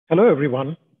Hello,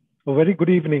 everyone. A very good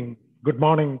evening, good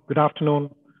morning, good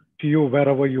afternoon to you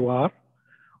wherever you are.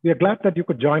 We are glad that you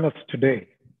could join us today.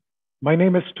 My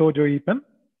name is Tojo Epan.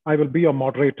 I will be your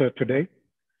moderator today.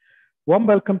 Warm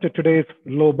welcome to today's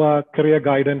LOBA Career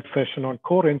Guidance session on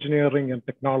core engineering and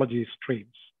technology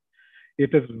streams.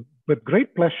 It is with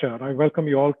great pleasure I welcome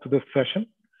you all to this session.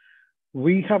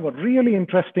 We have a really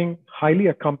interesting, highly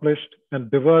accomplished,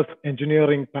 and diverse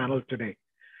engineering panel today.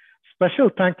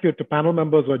 Special thank you to panel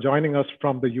members who are joining us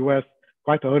from the US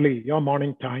quite early, your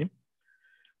morning time.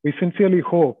 We sincerely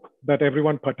hope that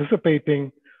everyone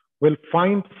participating will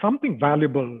find something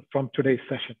valuable from today's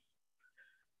session.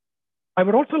 I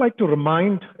would also like to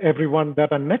remind everyone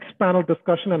that our next panel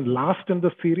discussion and last in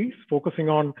the series, focusing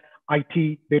on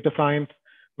IT, data science,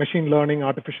 machine learning,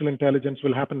 artificial intelligence,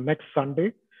 will happen next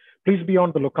Sunday. Please be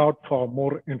on the lookout for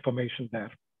more information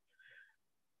there.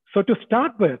 So to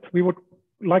start with, we would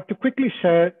like to quickly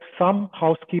share some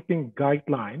housekeeping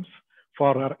guidelines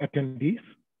for our attendees.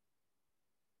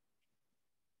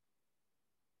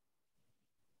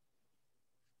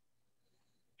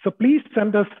 So please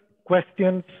send us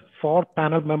questions for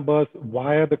panel members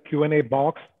via the Q&A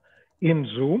box in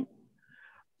Zoom.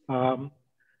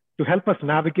 To help us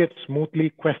navigate smoothly,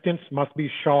 questions must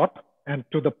be short and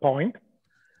to the point.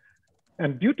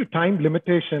 And due to time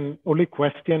limitation, only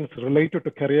questions related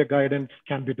to career guidance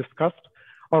can be discussed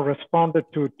or responded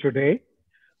to today.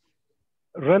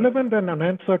 Relevant and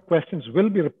unanswered questions will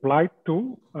be replied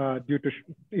to,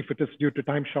 if it is due to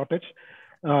time shortage,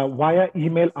 via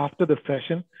email after the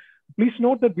session. Please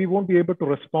note that we won't be able to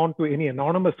respond to any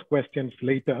anonymous questions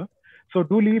later. So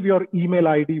do leave your email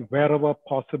ID wherever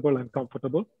possible and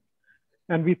comfortable.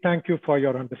 And we thank you for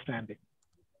your understanding.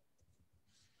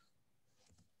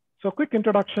 So a quick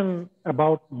introduction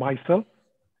about myself.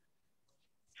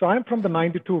 So I'm from the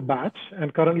 92 batch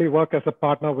and currently work as a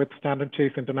partner with Standard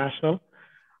Chase International.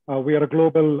 We are a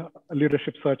global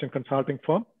leadership search and consulting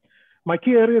firm. My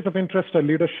key areas of interest are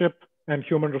leadership and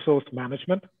human resource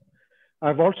management.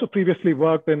 I've also previously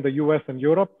worked in the US and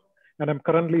Europe, and I'm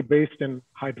currently based in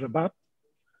Hyderabad.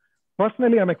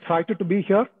 Personally, I'm excited to be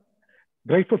here,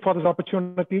 grateful for this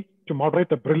opportunity to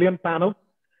moderate a brilliant panel,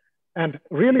 and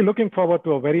really looking forward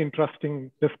to a very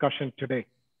interesting discussion today.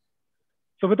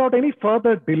 So without any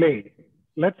further delay,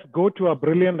 let's go to our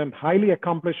brilliant and highly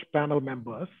accomplished panel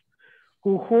members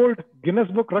who hold Guinness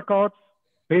Book records,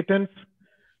 patents,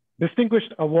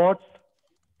 distinguished awards,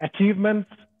 achievements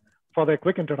for their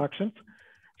quick introductions.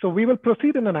 So we will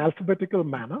proceed in an alphabetical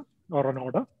manner or an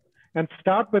order and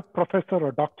start with Professor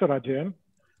or Dr. Ajayan.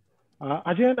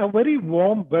 Ajayan, a very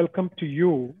warm welcome to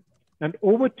you and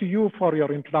over to you for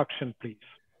your introduction, please.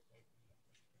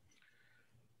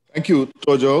 Thank you,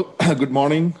 Tojo. Good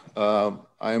morning.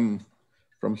 I'm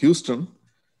from Houston.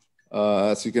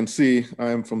 As you can see,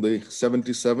 I am from the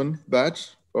 77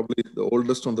 batch, probably the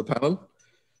oldest on the panel.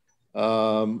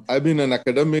 I've been an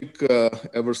academic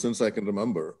ever since I can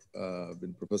remember. I've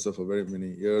been professor for very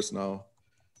many years now.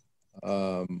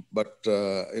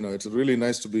 It's really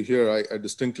nice to be here. I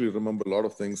distinctly remember a lot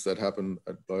of things that happened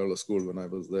at Loyola School when I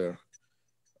was there.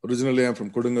 Originally, I'm from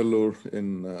Kodungalur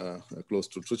in close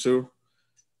to Trichy.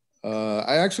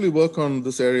 I actually work on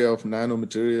this area of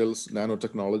nanomaterials,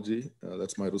 nanotechnology.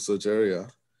 That's my research area.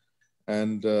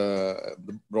 And the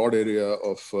broad area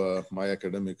of my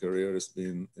academic career has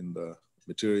been in the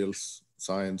materials,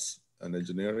 science, and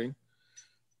engineering.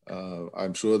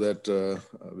 I'm sure that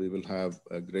we will have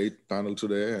a great panel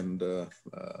today, and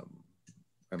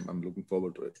I'm looking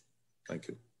forward to it. Thank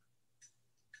you.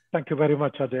 Thank you very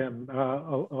much, Ajayan,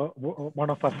 one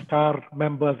of our star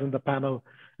members in the panel,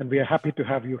 and we are happy to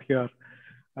have you here.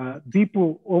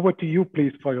 Deepu, over to you,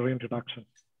 please, for your introduction.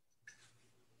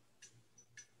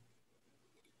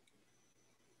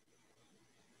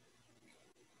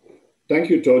 Thank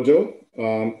you, Tojo.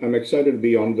 I'm excited to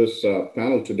be on this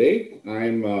panel today.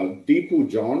 I'm Deepu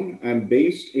John. I'm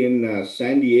based in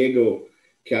San Diego,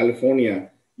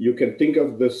 California. You can think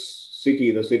of this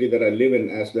city, the city that I live in,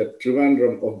 as the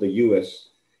Trivandrum of the US.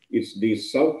 It's the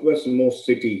southwestmost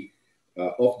city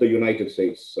of the United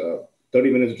States.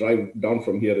 30 minutes drive down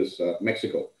from here is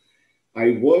Mexico.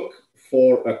 I work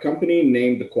for a company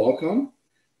named Qualcomm.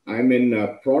 I'm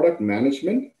in product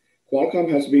management. Qualcomm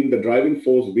has been the driving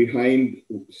force behind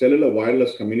cellular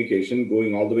wireless communication,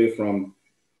 going all the way from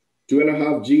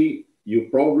 2.5G. You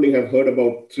probably have heard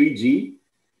about 3G,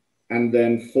 and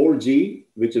then 4G,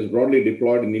 which is broadly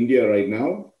deployed in India right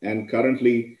now. And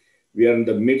currently, we are in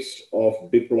the midst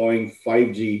of deploying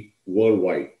 5G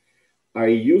worldwide. I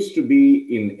used to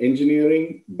be in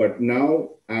engineering, but now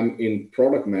I'm in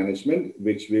product management,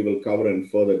 which we will cover in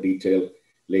further detail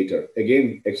later.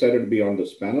 Again, excited to be on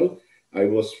this panel. I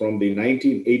was from the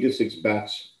 1986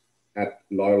 batch at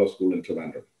Loyola School in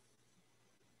Trivandrum.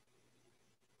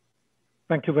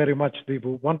 Thank you very much,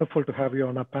 Deepu. Wonderful to have you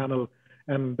on our panel.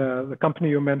 And the company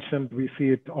you mentioned, we see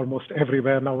it almost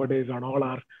everywhere nowadays on all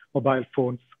our mobile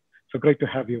phones. So great to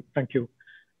have you. Thank you.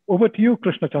 Over to you,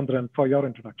 Krishna Chandran, for your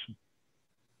introduction.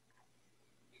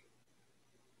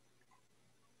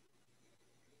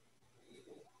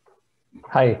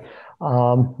 Hi,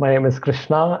 my name is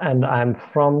Krishna and I'm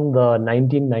from the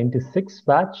 1996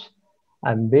 batch.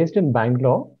 I'm based in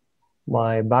Bangalore.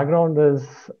 My background is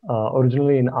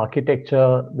originally in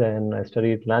architecture, then I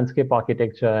studied landscape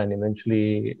architecture and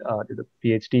eventually did a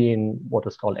PhD in what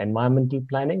is called environmental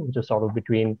planning, which is sort of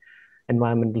between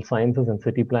environmental sciences and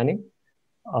city planning.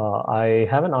 I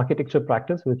have an architecture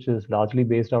practice, which is largely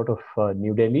based out of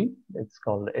New Delhi. It's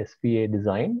called SPA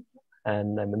Design.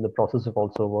 And I'm in the process of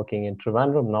also working in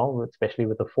Trivandrum now, especially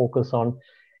with a focus on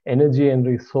energy and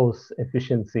resource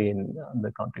efficiency in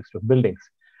the context of buildings.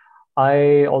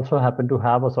 I also happen to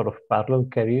have a sort of parallel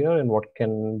career in what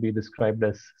can be described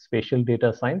as spatial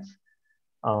data science.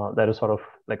 That is sort of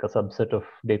like a subset of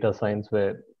data science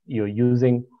where you're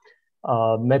using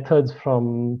methods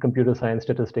from computer science,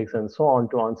 statistics, and so on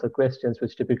to answer questions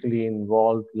which typically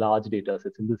involve large data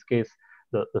sets. In this case,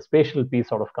 the spatial piece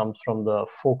sort of comes from the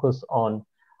focus on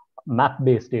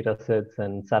map-based data sets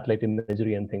and satellite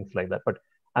imagery and things like that. But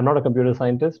I'm not a computer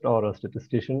scientist or a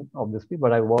statistician, obviously,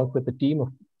 but I work with a team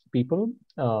of people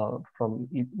from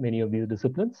many of these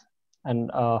disciplines. And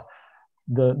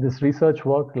this research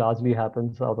work largely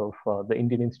happens out of the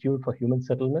Indian Institute for Human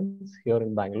Settlements here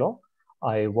in Bangalore.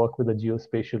 I work with a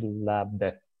geospatial lab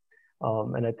there.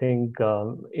 And I think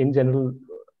in general,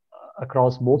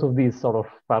 across both of these sort of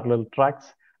parallel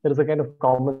tracks, there is a kind of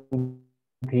common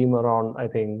theme around, I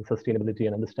think, sustainability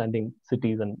and understanding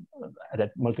cities and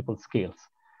at multiple scales.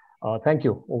 Thank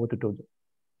you. Over to Tojo.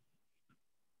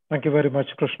 Thank you very much,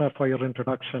 Krishna, for your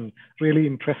introduction. Really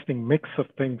interesting mix of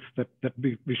things that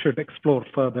we should explore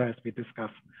further as we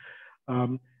discuss.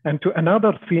 And to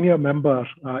another senior member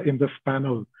in this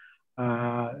panel,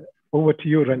 over to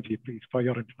you, Renji, please, for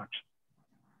your introduction.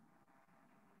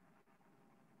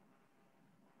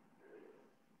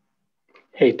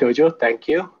 Hey, Tojo, thank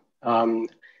you.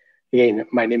 Again,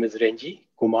 my name is Renji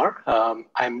Kumar.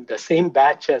 I'm the same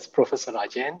batch as Professor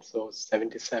Ajayan, so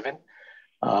 77.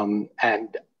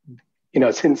 And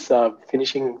since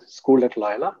finishing school at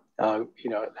Loyola,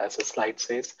 as the slide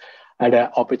says, I had an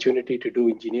opportunity to do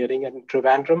engineering in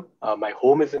Trivandrum. My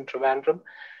home is in Trivandrum.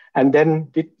 And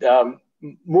then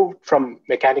moved from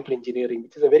mechanical engineering,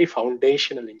 which is a very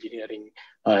foundational engineering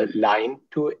line,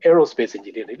 to aerospace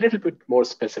engineering, a little bit more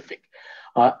specific.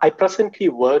 I presently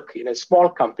work in a small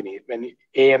company. When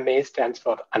AMA stands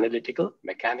for Analytical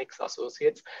Mechanics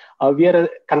Associates, we are a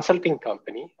consulting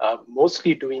company,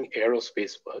 mostly doing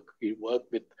aerospace work. We work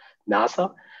with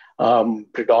NASA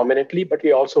predominantly, but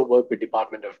we also work with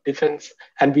Department of Defense.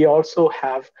 And we also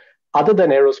have, other than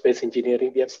aerospace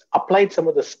engineering, we have applied some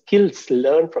of the skills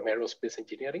learned from aerospace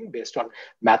engineering based on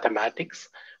mathematics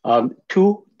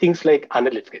to things like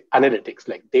analytics,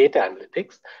 like data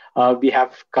analytics. We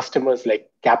have customers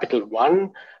like Capital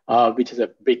One, which is a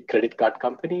big credit card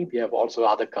company. We have also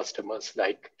other customers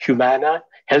like Humana,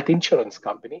 health insurance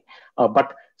company.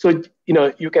 So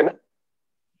you can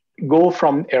go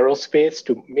from aerospace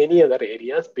to many other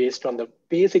areas based on the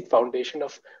basic foundation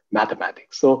of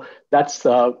mathematics. So that's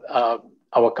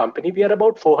our company. We are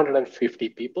about 450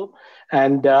 people.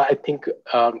 And I think,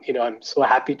 I'm so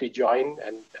happy to join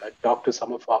and talk to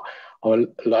some of our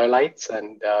Loyolites,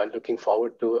 and looking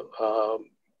forward to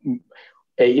an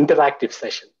interactive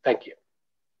session. Thank you.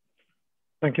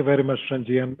 Thank you very much,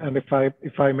 Ranji. And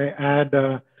if I may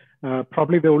add,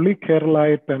 probably the only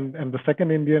Keralite and the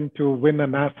second Indian to win a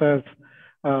NASA's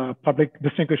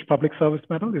Distinguished Public Service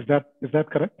Medal. Is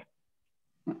that correct?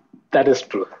 That is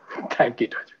true. Thank you,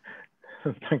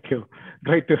 George. Thank you.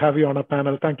 Great to have you on a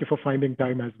panel. Thank you for finding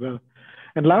time as well.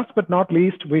 And last but not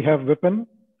least, we have Vipin.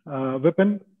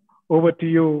 Vipin, over to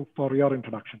you for your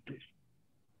introduction, please.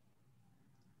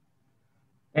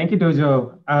 Thank you,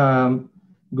 Tojo.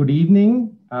 Good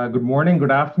evening, good morning,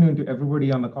 good afternoon to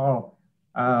everybody on the call.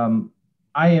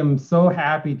 I am so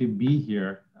happy to be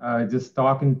here, just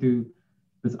talking to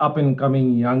this up and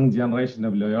coming young generation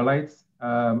of Loyolites.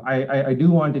 I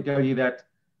do want to tell you that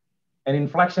an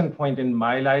inflection point in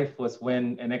my life was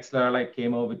when an ex-Loyolite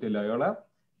came over to Loyola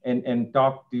and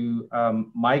talked to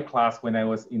my class when I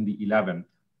was in the 11th.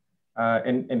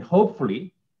 And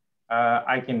hopefully,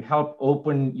 I can help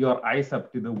open your eyes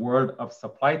up to the world of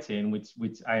supply chain,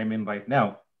 which I am in right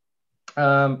now.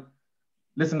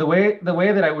 listen, the way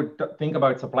that I would think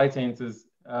about supply chains is,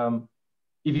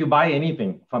 if you buy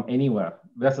anything from anywhere,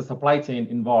 there's a supply chain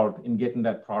involved in getting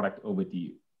that product over to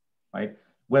you, right?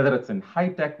 Whether it's in high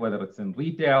tech, whether it's in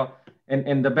retail,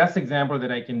 and the best example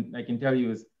that I can tell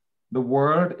you is the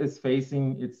world is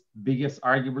facing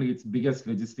arguably its biggest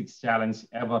logistics challenge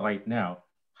ever right now.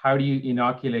 How do you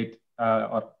inoculate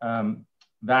or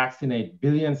vaccinate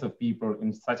billions of people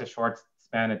in such a short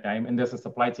span of time? And there's a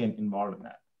supply chain involved in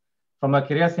that. From a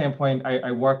career standpoint,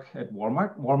 I work at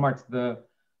Walmart. Walmart's the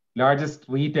largest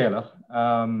retailer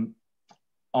on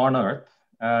earth,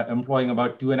 employing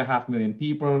about 2.5 million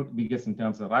people, biggest in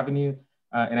terms of revenue.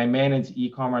 And I manage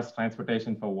e-commerce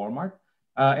transportation for Walmart.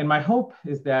 And my hope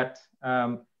is that,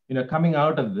 coming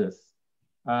out of this,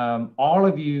 all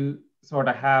of you sort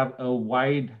of have a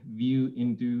wide view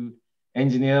into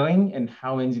engineering and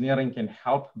how engineering can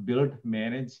help build,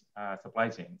 manage supply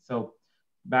chain. So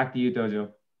back to you, Tojo.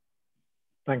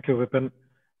 Thank you, Vipin.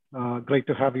 Great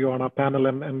to have you on our panel.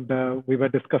 And we were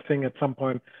discussing at some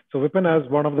point. So Vipin has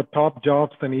one of the top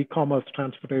jobs in e-commerce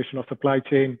transportation or supply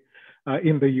chain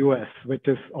in the US, which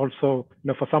is also,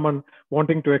 for someone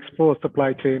wanting to explore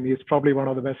supply chain, he's probably one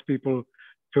of the best people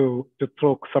to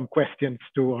throw some questions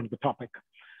to on the topic.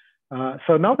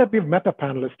 So now that we've met our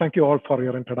panelists, thank you all for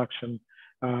your introduction.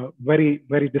 Very,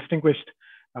 very distinguished,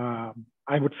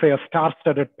 I would say a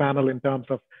star-studded panel in terms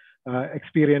of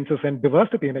experiences and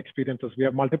diversity in experiences. We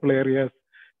have multiple areas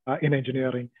in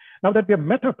engineering. Now that we have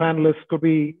met our panelists, could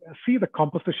we see the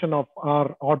composition of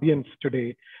our audience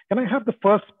today? Can I have the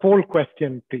first poll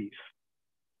question, please?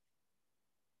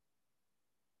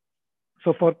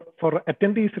 So for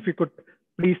attendees, if you could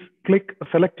please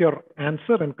select your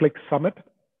answer and click submit.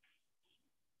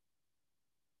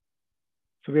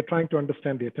 So we're trying to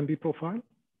understand the attendee profile.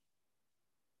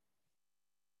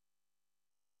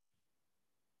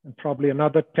 And probably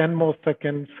another 10 more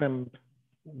seconds and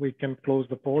we can close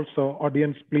the poll. So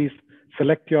audience, please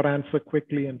select your answer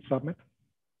quickly and submit.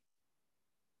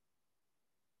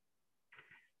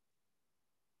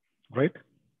 Great.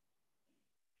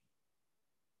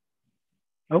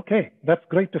 Okay, that's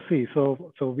great to see.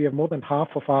 So we have more than half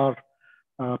of our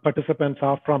participants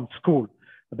are from school.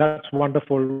 That's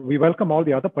wonderful. We welcome all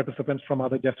the other participants from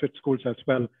other Jesuit schools as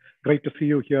well. Great to see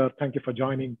you here. Thank you for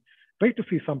joining. Great to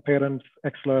see some parents,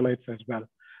 ex-Loyalites as well.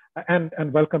 And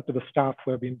welcome to the staff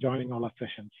who have been joining all our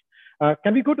sessions.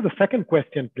 Can we go to the second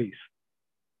question, please?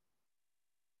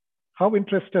 How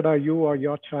interested are you or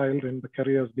your child in the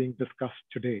careers being discussed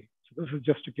today? So this is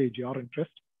just to gauge your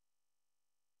interest.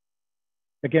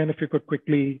 Again, if you could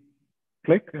quickly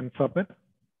click and submit.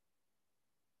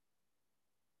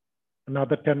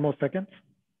 Another 10 more seconds.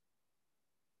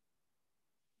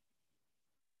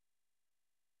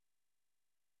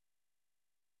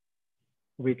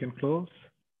 We can close.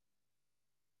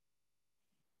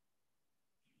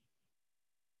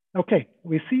 Okay,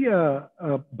 we see a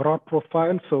broad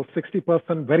profile. So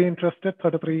 60% very interested,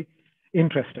 33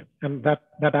 interested, and that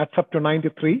adds up to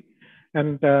 93.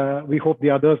 And we hope the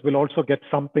others will also get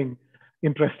something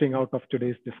interesting out of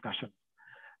today's discussion.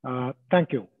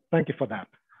 Thank you for that.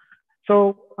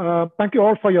 So thank you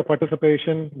all for your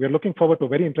participation. We're looking forward to a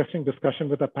very interesting discussion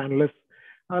with our panelists.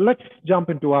 Let's jump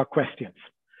into our questions.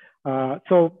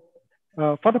 So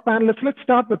for the panelists, let's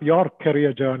start with your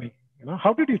career journey.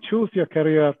 How did you choose your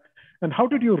career and how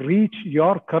did you reach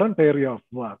your current area of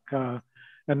work?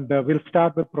 And we'll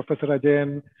start with Professor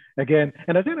Ajayan again.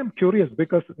 And Ajayan, I'm curious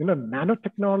because,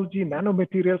 nanotechnology,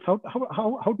 nanomaterials,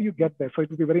 how do you get there? So it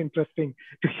will be very interesting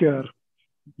to hear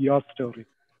your story.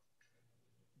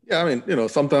 Yeah, I mean,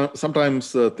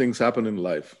 sometimes things happen in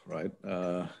life, right?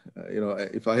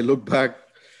 If I look back,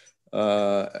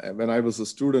 when I was a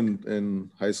student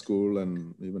in high school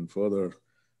and even further,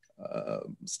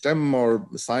 STEM or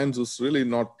science was really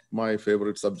not my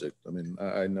favorite subject. I mean,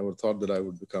 I never thought that I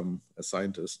would become a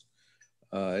scientist.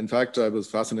 In fact, I was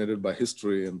fascinated by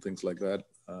history and things like that.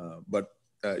 But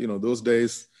those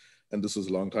days, and this was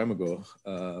a long time ago,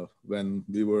 when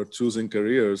we were choosing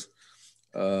careers,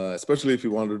 especially if you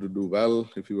wanted to do well,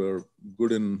 if you were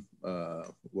good in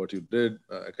what you did,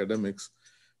 academics,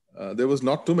 there was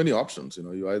not too many options.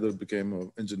 You either became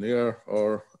an engineer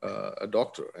or a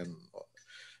doctor, and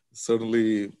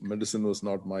certainly medicine was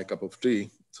not my cup of tea.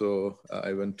 So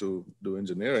I went to do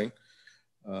engineering.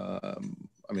 I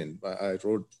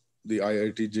wrote the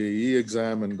IIT JEE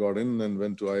exam and got in and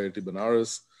went to IIT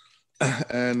Benares.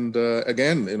 And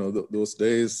again, those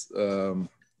days,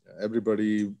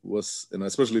 everybody was,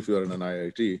 especially if you are in an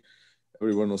IIT,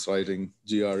 everyone was writing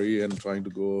GRE and trying to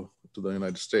go to the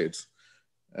United States.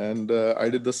 And I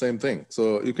did the same thing.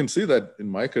 So you can see that in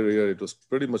my career, it was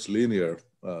pretty much linear.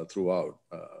 throughout.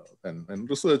 And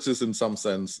research is in some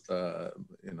sense, a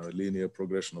linear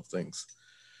progression of things.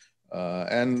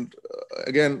 And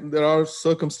again, there are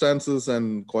circumstances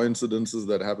and coincidences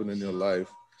that happen in your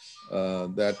life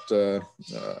that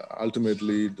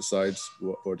ultimately decides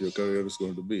what your career is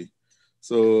going to be.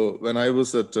 So when I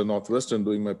was at Northwestern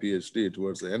doing my PhD,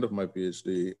 towards the end of my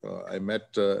PhD, I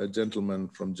met a gentleman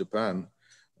from Japan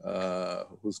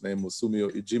whose name was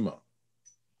Sumio Ijima.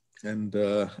 And,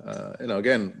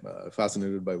 again,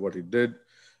 fascinated by what he did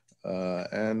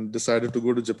and decided to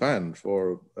go to Japan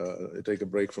take a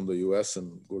break from the US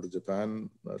and go to Japan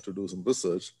to do some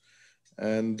research.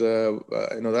 And,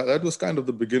 that was kind of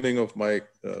the beginning of my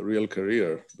real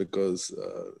career because,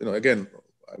 again,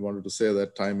 I wanted to say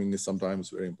that timing is sometimes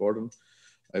very important.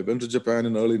 I went to Japan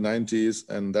in early 90s,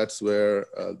 and that's where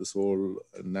this whole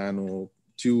nano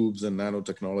tubes and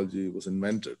nanotechnology was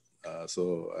invented.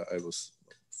 So I was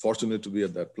fortunate to be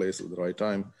at that place at the right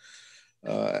time.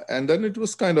 And then it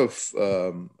was kind of,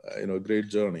 a great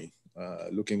journey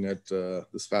looking at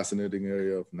this fascinating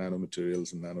area of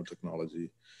nanomaterials and nanotechnology,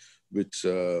 which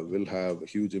will have a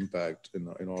huge impact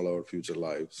in all our future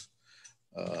lives.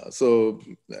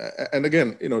 And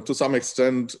again, to some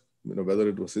extent, whether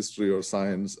it was history or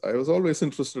science, I was always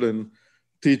interested in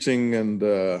teaching and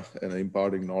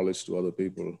imparting knowledge to other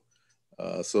people.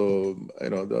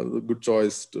 The good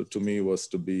choice to me was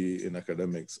to be in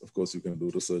academics. Of course, you can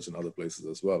do research in other places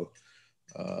as well.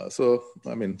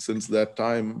 Since that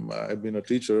time, I've been a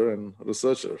teacher and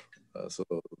researcher. So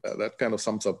that kind of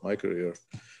sums up my career.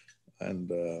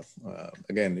 And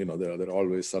again, there are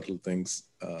always subtle things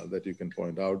that you can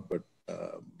point out, but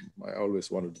I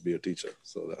always wanted to be a teacher.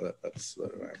 So that's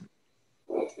where I am.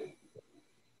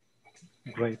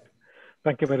 Great.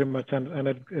 Thank you very much. And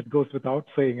it goes without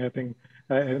saying, I think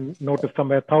I noticed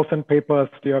somewhere 1,000 papers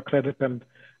to your credit, and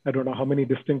I don't know how many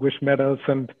distinguished medals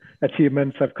and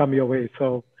achievements have come your way.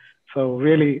 So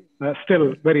really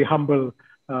still very humble,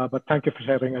 but thank you for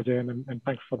sharing, Ajay, and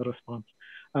thanks for the response.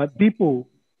 Deepu,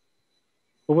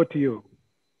 over to you.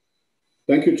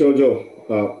 Thank you,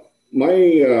 Tojo.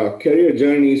 My career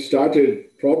journey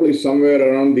started probably somewhere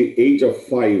around the age of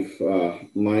 5.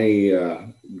 My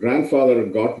grandfather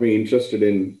got me interested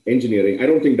in engineering. I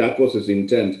don't think that was his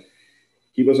intent.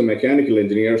 He was a mechanical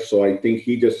engineer, so I think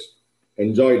he just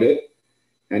enjoyed it.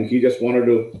 And he just wanted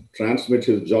to transmit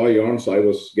his joy on. So I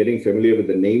was getting familiar with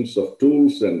the names of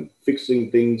tools and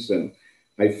fixing things. And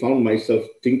I found myself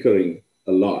tinkering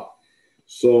a lot.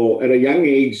 So at a young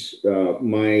age,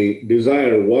 my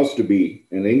desire was to be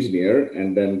an engineer,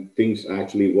 and then things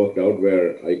actually worked out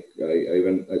where I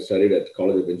studied at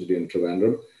College of Engineering in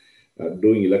Trivandrum,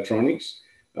 doing electronics.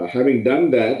 Having done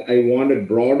that, I wanted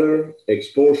broader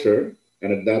exposure,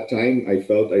 and at that time, I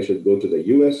felt I should go to the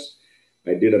US.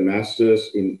 I did a master's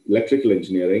in electrical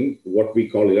engineering. What we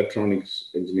call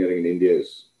electronics engineering in India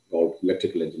is called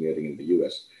electrical engineering in the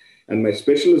US. And my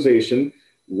specialization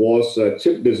was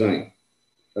chip design.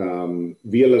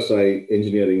 VLSI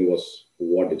engineering was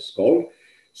what it's called.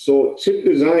 So chip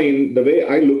design, the way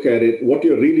I look at it, what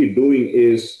you're really doing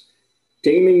is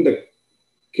taming the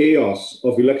chaos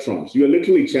of electrons. You're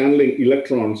literally channeling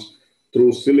electrons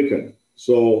through silicon.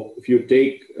 So if you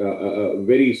take a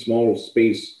very small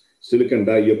space silicon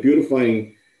die, you're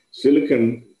purifying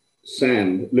silicon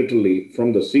sand literally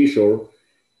from the seashore,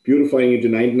 purifying it to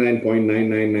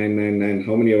 99.99999,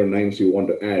 how many ever nines you want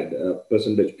to add,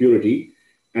 percentage purity.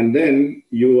 And then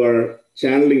you are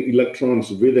channeling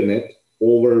electrons within it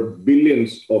over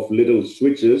billions of little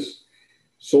switches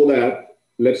so that,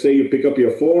 let's say you pick up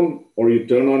your phone or you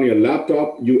turn on your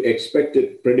laptop, you expect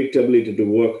it predictably to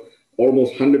work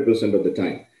almost 100% of the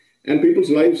time. And people's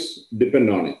lives depend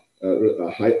on it.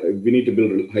 We need to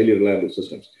build highly reliable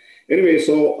systems. Anyway,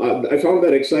 so I found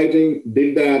that exciting,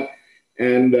 did that,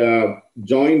 and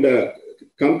joined a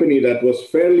company that was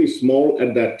fairly small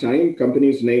at that time.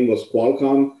 Company's name was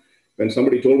Qualcomm. When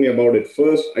somebody told me about it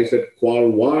first, I said, Qual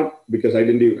what? Because I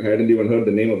hadn't even heard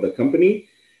the name of the company.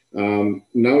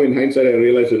 Now in hindsight, I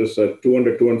realized it was a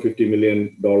 $250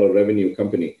 million revenue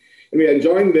company. Anyway, I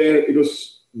joined there. It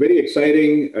was very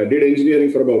exciting. I did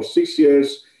engineering for about 6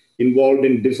 years, involved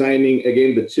in designing,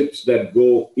 again, the chips that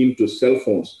go into cell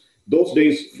phones. Those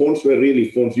days, phones were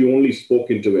really phones. You only spoke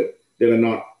into it. They were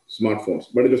not smartphones,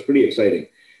 but it was pretty exciting.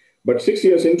 But 6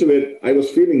 years into it, I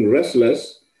was feeling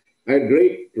restless. I had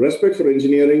great respect for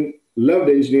engineering, loved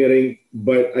engineering,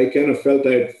 but I kind of felt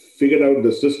I had figured out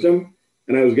the system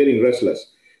and I was getting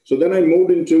restless. So then I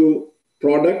moved into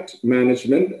product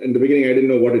management. In the beginning, I didn't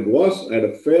know what it was. I had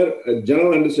a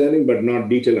general understanding, but not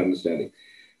detailed understanding.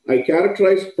 I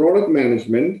characterized product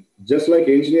management just like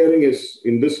engineering is,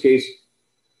 in this case,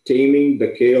 taming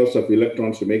the chaos of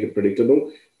electrons to make it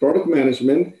predictable. Product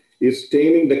management is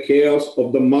taming the chaos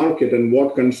of the market and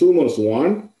what consumers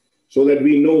want so that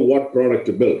we know what product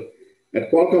to build.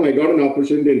 At Qualcomm, I got an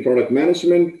opportunity in product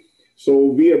management. So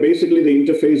we are basically the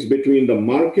interface between the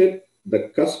market,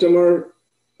 the customer,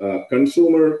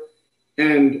 consumer,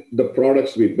 and the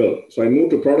products we build. So I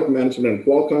moved to product management at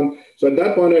Qualcomm. So at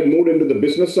that point, I moved into the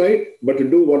business side. But to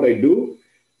do what I do,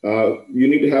 you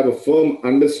need to have a firm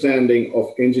understanding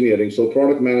of engineering. So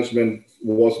product management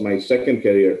was my second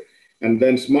career. And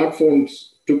then smartphones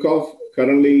took off.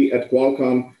 Currently at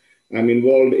Qualcomm, I'm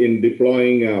involved in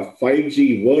deploying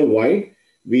 5G worldwide.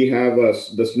 We have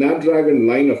the Snapdragon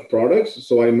line of products.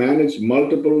 So I manage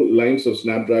multiple lines of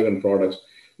Snapdragon products,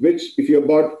 which if you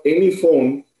bought any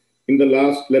phone in the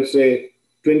last, let's say,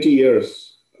 20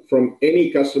 years from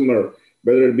any customer,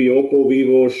 whether it be Oppo,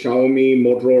 Vivo, Xiaomi,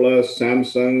 Motorola,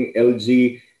 Samsung,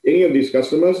 LG, any of these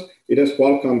customers, it has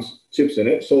Qualcomm's chips in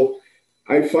it. So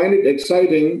I find it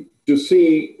exciting to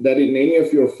see that in any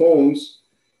of your phones,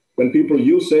 when people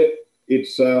use it,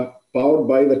 it's powered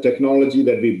by the technology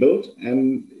that we built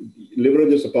and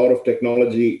leverages the power of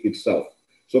technology itself.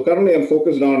 So currently I'm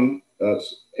focused on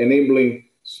enabling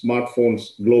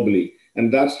smartphones globally.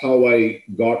 And that's how I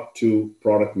got to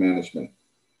product management.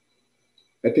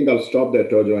 I think I'll stop there,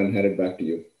 Tojo, and hand it back to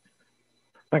you.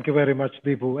 Thank you very much,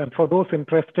 Deepu. And for those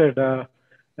interested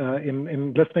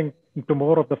in listening to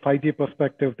more of the 5G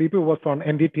perspective, Deepu was on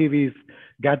NDTV's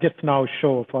Gadgets Now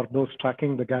show. For those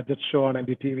tracking the Gadgets show on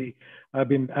NDTV, I've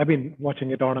been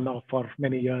watching it on and off for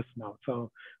many years now. So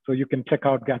you can check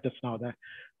out Gadgets Now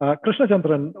there. Krishna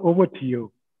Chandran, over to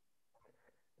you.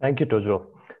 Thank you, Tojo.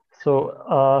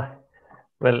 So,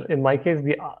 well, in my case,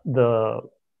 the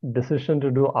decision to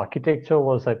do architecture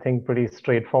was, I think, pretty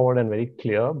straightforward and very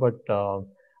clear. But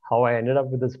how I ended up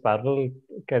with this parallel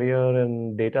career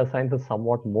in data science is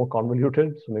somewhat more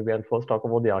convoluted. So maybe I'll first talk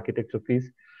about the architecture piece.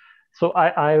 So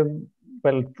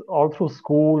well, all through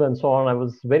school and so on, I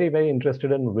was very, very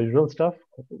interested in visual stuff.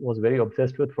 Was very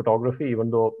obsessed with photography,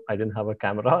 even though I didn't have a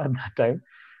camera at that time,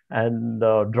 and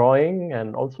drawing,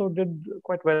 and also did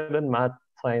quite well in math,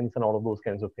 science, and all of those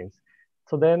kinds of things.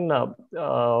 So then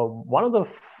one of the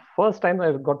first times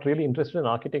I got really interested in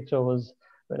architecture was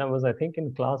when I was, I think,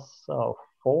 in class 4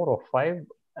 or 5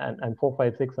 and 4,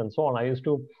 5, 6 and so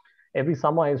on. Every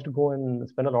summer I used to go and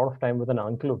spend a lot of time with an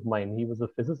uncle of mine. He was a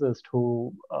physicist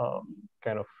who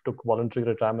kind of took voluntary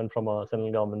retirement from a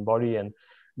central government body. And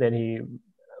then he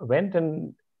went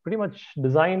and pretty much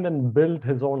designed and built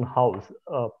his own house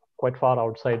quite far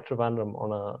outside Trivandrum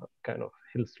on a kind of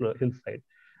hillside.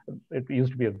 It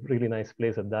used to be a really nice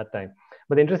place at that time.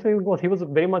 But the interesting thing was he was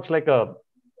very much like a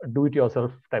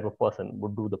do-it-yourself type of person,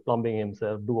 would do the plumbing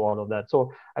himself, do all of that.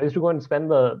 So I used to go and spend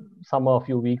the summer a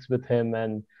few weeks with him.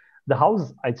 And the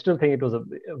house, I still think it was a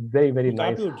very, very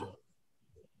nice,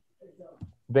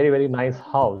 very, very nice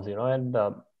house, you know. And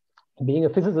being a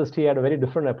physicist, he had a very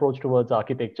different approach towards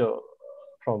architecture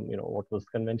from, you know, what was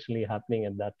conventionally happening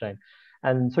at that time.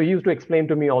 And so he used to explain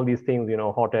to me all these things, you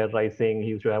know, hot air rising. He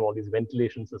used to have all these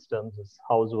ventilation systems. His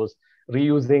house was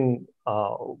reusing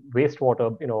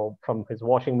wastewater, you know, from his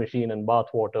washing machine and bath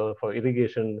water for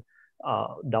irrigation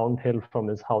downhill from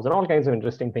his house, and all kinds of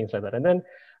interesting things like that. And then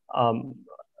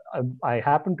I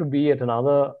happened to be at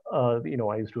another, you know,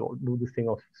 I used to do this thing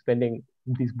of spending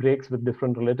these breaks with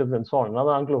different relatives and so on.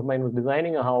 Another uncle of mine was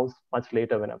designing a house much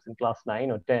later when I was in class 9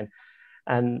 or 10.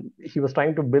 And he was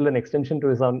trying to build an extension to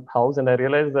his own house. And I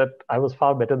realized that I was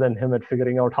far better than him at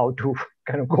figuring out how to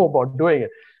kind of go about doing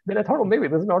it. Then I thought, oh, maybe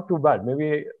this is not too bad.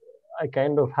 Maybe I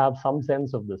kind of have some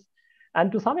sense of this.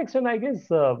 And to some extent, I guess,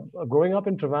 growing up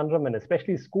in Trivandrum and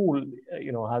especially school,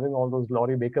 you know, having all those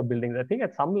Laurie Baker buildings, I think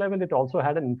at some level it also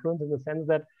had an influence in the sense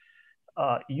that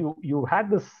you had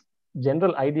this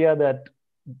general idea that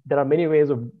there are many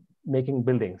ways of making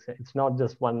buildings. It's not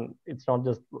just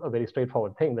a very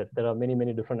straightforward thing, that there are many,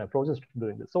 many different approaches to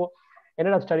doing this. So I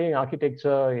ended up studying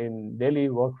architecture in Delhi,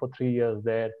 worked for 3 years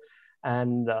there.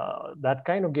 And that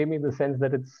kind of gave me the sense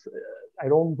that I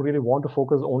don't really want to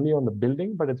focus only on the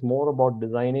building, but it's more about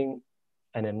designing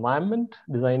an environment,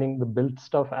 designing the built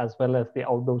stuff as well as the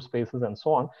outdoor spaces and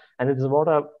so on. And it's about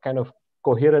a kind of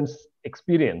coherence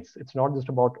experience. It's not just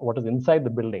about what is inside the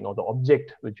building or the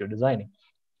object which you're designing.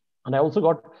 And I also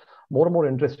got more and more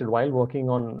interested while working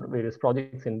on various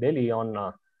projects in Delhi on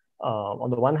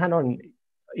the one hand on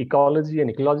ecology and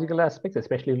ecological aspects,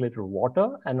 especially related to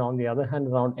water, and on the other hand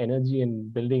around energy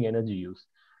and building energy use.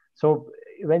 So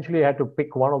eventually I had to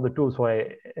pick one of the two. So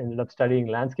I ended up studying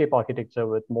landscape architecture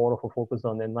with more of a focus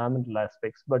on the environmental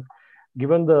aspects. But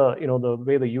given the the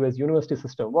way the US university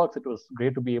system works, it was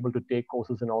great to be able to take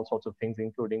courses in all sorts of things,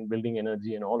 including building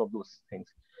energy and all of those things.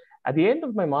 At the end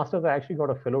of my master's, I actually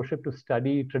got a fellowship to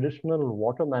study traditional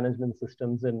water management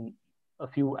systems in a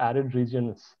few arid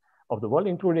regions of the world,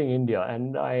 including India.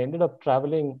 And I ended up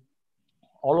traveling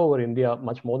all over India,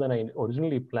 much more than I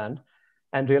originally planned,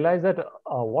 and realized that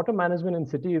water management in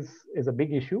cities is a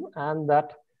big issue, and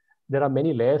that there are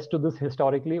many layers to this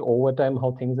historically over time,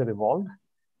 how things have evolved.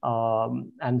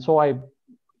 And so I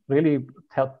really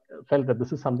felt that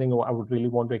this is something I would really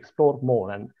want to explore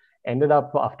more, and ended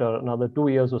up after another 2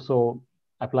 years or so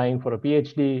applying for a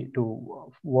PhD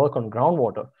to work on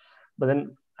groundwater. But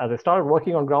then as I started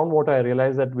working on groundwater, I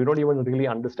realized that we don't even really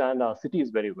understand our cities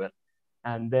very well.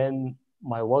 And then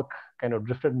my work kind of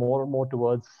drifted more and more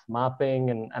towards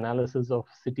mapping and analysis of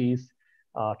cities,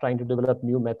 trying to develop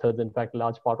new methods. In fact, a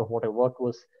large part of what I worked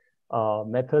was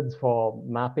methods for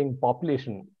mapping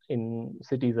population in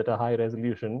cities at a high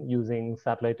resolution using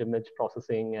satellite image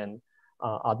processing and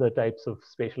other types of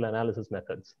spatial analysis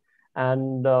methods.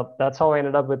 And that's how I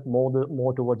ended up with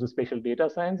more towards the spatial data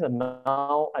science. And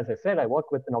now, as I said, I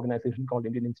work with an organization called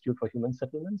Indian Institute for Human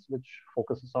Settlements, which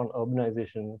focuses on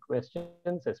urbanization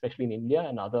questions, especially in India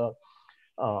and other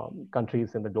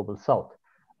countries in the global south.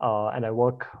 And I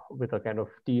work with a kind of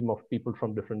team of people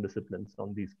from different disciplines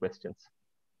on these questions.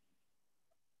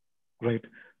 Great.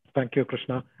 Thank you,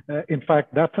 Krishna. In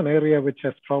fact, that's an area which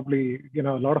has probably, a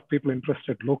lot of people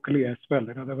interested locally as well.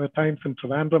 There were times in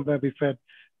Trivandrum where we said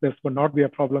this would not be a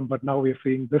problem, but now we're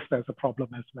seeing this as a problem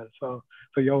as well.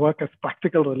 So your work has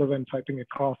practical relevance, I think,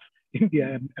 across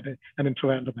India and in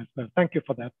Trivandrum as well. Thank you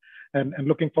for that. And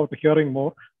looking forward to hearing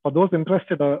more. For those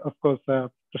interested, of course,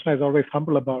 Krishna is always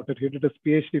humble about it. He did his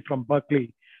PhD from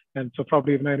Berkeley. And so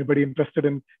probably if anybody interested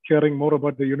in hearing more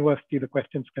about the university, the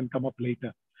questions can come up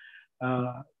later.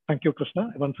 Thank you,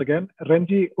 Krishna. Once again,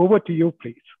 Renji, over to you,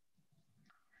 please.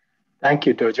 Thank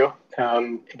you, Tojo.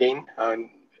 Again,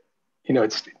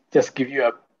 it's just give you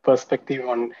a perspective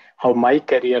on how my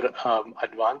career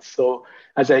advanced. So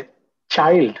as a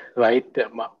child, right,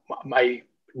 my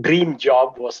dream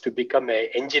job was to become an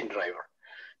engine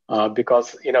driver.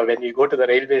 Because, when you go to the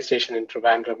railway station in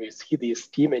Trivandrum, you see these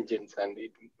steam engines and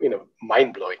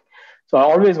mind blowing. So I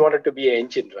always wanted to be an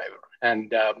engine driver.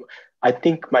 And I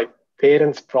think my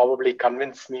parents probably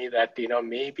convinced me that,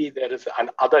 maybe there is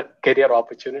other career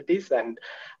opportunities. And,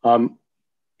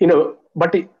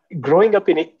 but growing up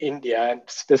in India, and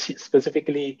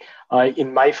specifically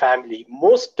in my family,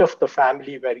 most of the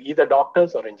family were either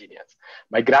doctors or engineers.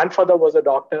 My grandfather was a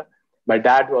doctor. My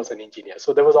dad was an engineer.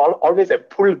 So there was always a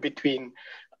pull between,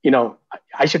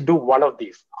 I should do one of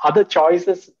these. Other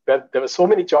choices, there were so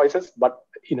many choices, but,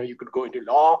 you could go into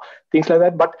law, things like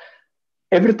that. But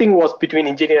everything was between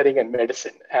engineering and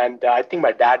medicine. And I think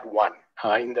my dad won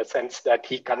in the sense that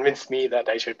he convinced me that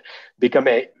I should become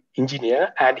an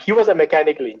engineer. And he was a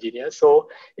mechanical engineer. So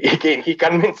again, he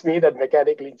convinced me that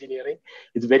mechanical engineering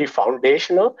is very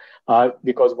foundational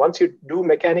because once you do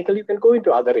mechanical, you can go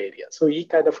into other areas. So he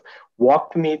kind of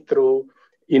walked me through,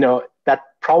 that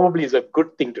probably is a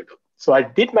good thing to do. So I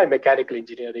did my mechanical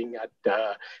engineering at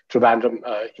Trivandrum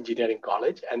Engineering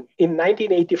College. And in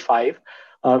 1985,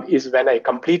 is when I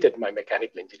completed my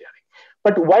mechanical engineering.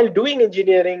 But while doing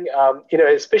engineering,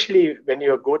 especially when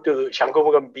you go to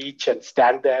Shangomugam Beach and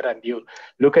stand there and you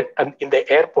look at, in the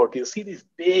airport, you see these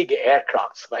big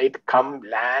aircrafts, right? Come,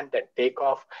 land, and take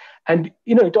off. And,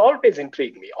 it always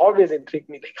intrigued me,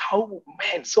 like, how,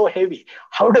 man, so heavy.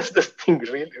 How does this thing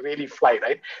really fly,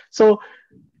 right? So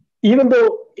even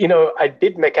though, I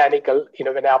did mechanical,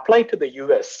 when I applied to the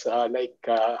US, like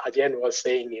Ajay was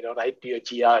saying, write to your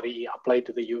GRE, apply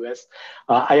to the US.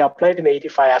 I applied in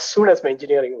 85 as soon as my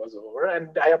engineering was over,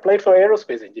 and I applied for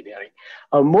aerospace engineering,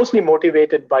 mostly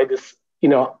motivated by this,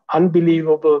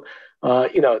 unbelievable,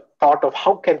 thought of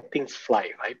how can things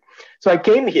fly, right? So I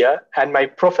came here, and my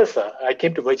professor, I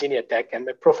came to Virginia Tech, and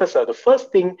my professor, the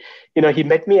first thing, he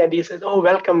met me and he said, "Oh,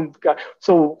 welcome.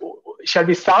 So shall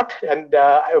we start?" And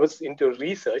I was into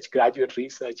research, graduate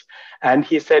research. And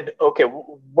he said, "Okay,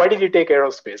 why did you take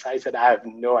aerospace?" I said, "I have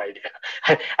no idea."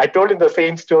 I told him the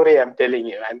same story I'm telling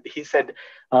you. And he said,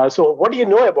 "So what do you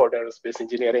know about aerospace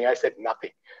engineering?" I said,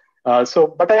 "Nothing."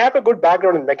 But I have a good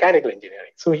background in mechanical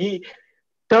engineering. So he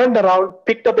turned around,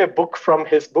 picked up a book from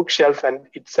his bookshelf, and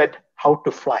it said, "How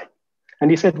to Fly."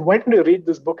 And he said, "Why don't you read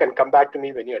this book and come back to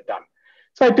me when you're done?"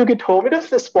 So I took it home. It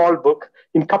was a small book.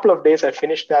 In a couple of days, I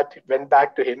finished that, went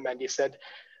back to him, and he said,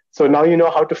 "So now you know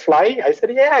how to fly?" I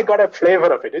said, "Yeah, I got a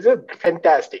flavor of it. It's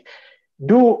fantastic.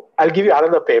 I'll give you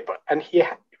another paper." And he,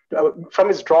 from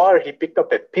his drawer, he picked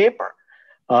up a paper.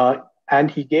 and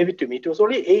he gave it to me. It was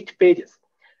only 8 pages.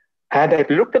 And I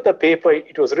looked at the paper.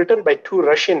 It was written by 2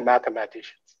 Russian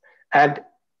mathematicians. And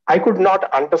I could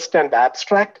not understand the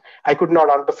abstract. I could not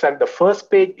understand the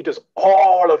first page. It was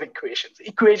all of equations,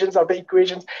 equations after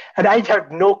equations. And I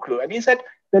had no clue. And he said,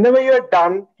 whenever you're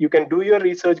done, you can do your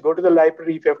research, go to the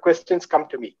library. If you have questions, come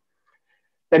to me.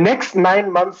 The next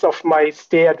 9 months of my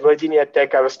stay at Virginia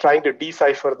Tech, I was trying to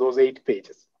decipher those 8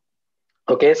 pages.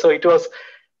 Okay, so it was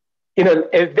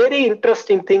a very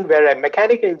interesting thing where a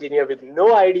mechanical engineer with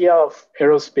no idea of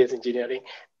aerospace engineering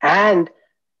and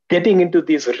getting into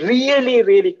these really,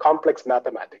 really complex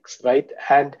mathematics, right?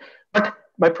 But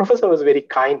my professor was a very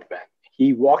kind man.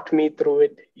 He walked me through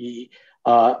it. He,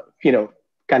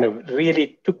 kind of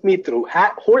really took me through,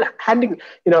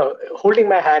 holding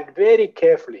my hand very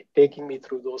carefully, taking me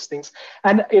through those things.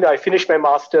 And, I finished my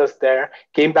master's there,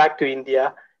 came back to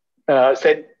India,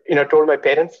 told my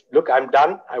parents, look, I'm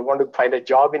done. I want to find a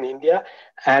job in India.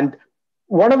 And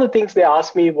one of the things they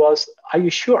asked me was, are you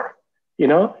sure? Do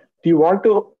you want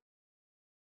to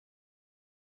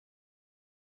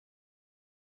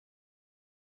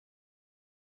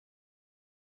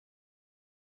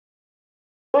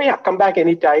come back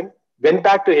anytime. Went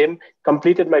back to him,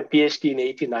 completed my PhD in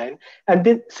 89. And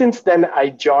then since then, I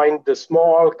joined the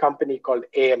small company called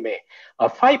AMA, a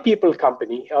 5-people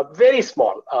company, very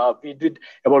small. We did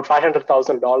about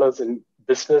 $500,000 in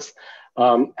business.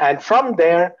 And from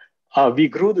there, we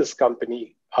grew this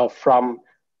company from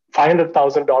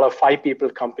 $500,000 5-people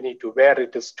company to where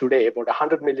it is today, about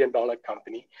 $100 million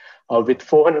company with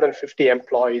 450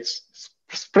 employees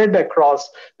spread across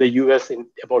the US in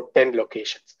about 10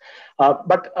 locations.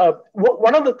 But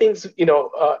one of the things,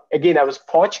 again, I was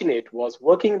fortunate was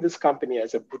working in this company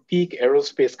as a boutique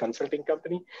aerospace consulting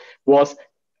company was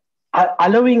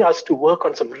allowing us to work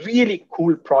on some really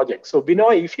cool projects. So,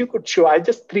 Binoy, if you could show, I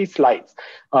just 3 slides,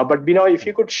 but Binoy, if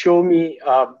you could show me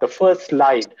the first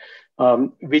slide,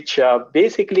 which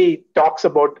basically talks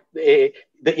about the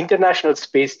International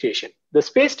Space Station. The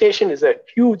space station is a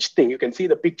huge thing. You can see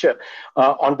the picture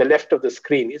on the left of the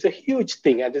screen. It's a huge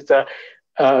thing, and it's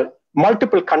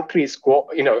multiple countries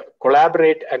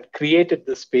collaborate and created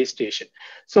the space station.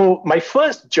 So my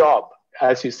first job,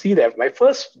 as you see there, my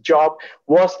first job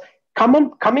was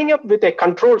coming up with a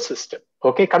control system.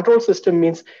 Okay, control system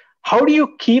means how do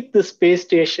you keep the space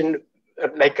station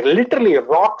like literally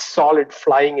rock solid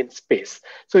flying in space?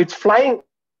 So it's flying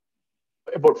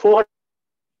about 400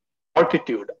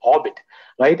 altitude orbit,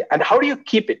 right? And how do you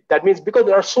keep it? That means because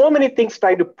there are so many things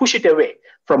trying to push it away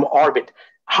from orbit,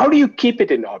 how do you keep it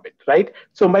in orbit, right?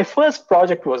 So my first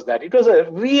project was that. It was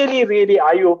a really, really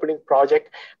eye-opening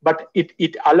project, but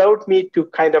it allowed me to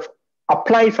kind of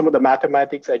apply some of the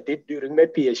mathematics I did during my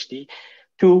PhD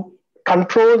to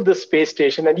control the space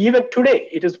station. And even today,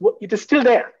 it is still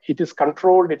there. It is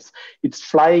controlled. It's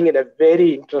flying in a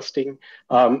very interesting,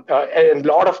 and a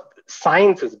lot of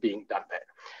science is being done there.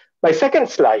 My second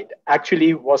slide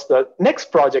actually was the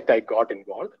next project I got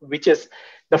involved, which is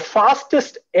the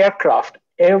fastest aircraft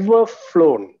ever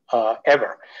flown,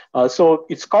 ever. So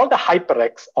it's called the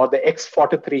HyperX or the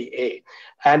X-43A.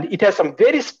 And it has some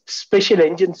very special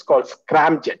engines called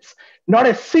scramjets. Not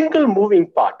a single moving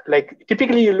part. Like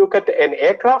typically you look at an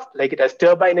aircraft, like it has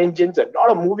turbine engines and a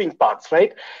lot of moving parts,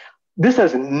 right? This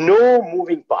has no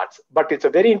moving parts, but it's a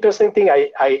very interesting thing.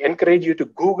 I encourage you to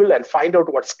Google and find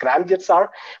out what scramjets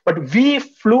are. But we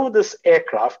flew this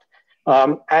aircraft,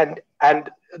 and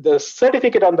the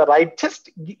certificate on the right,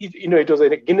 it was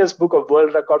in a Guinness Book of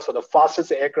World Records for the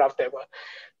fastest aircraft ever.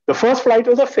 The first flight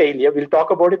was a failure. We'll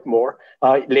talk about it more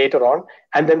later on.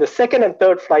 And then the second and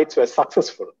third flights were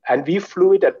successful. And we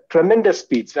flew it at tremendous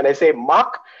speeds. When I say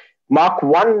Mach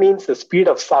 1 means the speed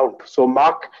of sound. So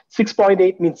Mach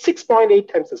 6.8 means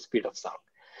 6.8 times the speed of sound.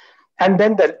 And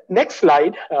then the next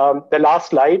slide, the last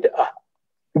slide,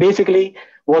 basically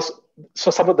was, so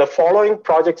some of the following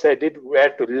projects I did were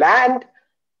to land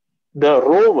the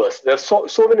rovers. There's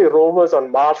so many rovers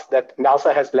on Mars that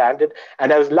NASA has landed,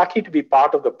 and I was lucky to be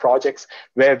part of the projects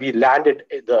where we landed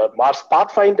the Mars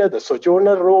Pathfinder, the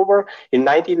Sojourner rover in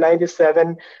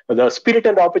 1997, the Spirit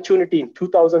and Opportunity in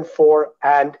 2004,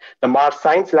 and the Mars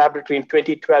Science Laboratory in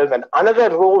 2012, and another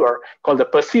rover called the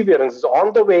Perseverance is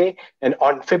on the way, and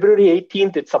on February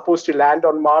 18th, it's supposed to land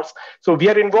on Mars. So we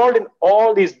are involved in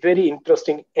all these very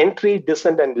interesting entry,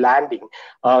 descent, and landing.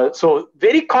 So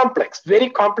very complex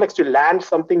to land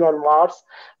something on Mars,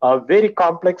 very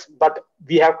complex, but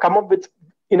we have come up with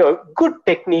good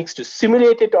techniques to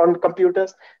simulate it on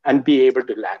computers and be able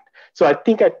to land. So I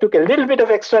think I took a little bit of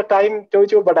extra time,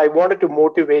 Tojo, but I wanted to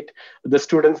motivate the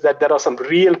students that there are some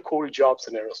real cool jobs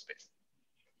in aerospace.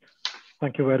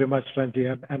 Thank you very much, Ranji.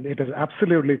 And it is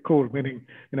absolutely cool. Meaning,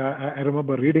 I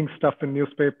remember reading stuff in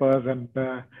newspapers and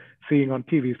seeing on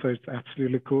TV. So it's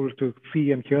absolutely cool to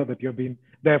see and hear that you've been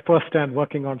there firsthand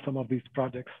working on some of these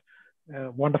projects.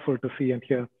 Wonderful to see and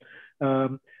hear.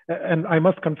 And I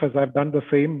must confess, I've done the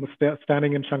same,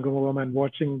 standing in Shangamugam and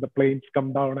watching the planes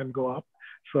come down and go up.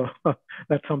 So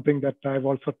that's something that I've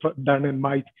also done in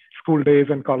my school days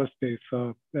and college days.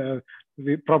 So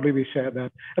we share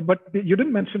that. But you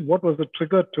didn't mention what was the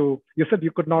trigger to, you said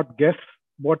you could not guess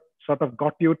what sort of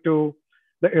got you to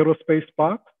the aerospace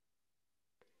path?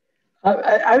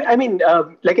 I mean,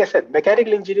 like I said,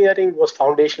 mechanical engineering was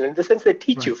foundational in the sense they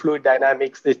teach you fluid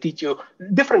dynamics, they teach you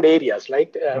different areas,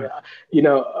 right?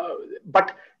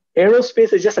 But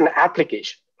aerospace is just an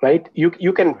application, right?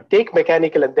 You can take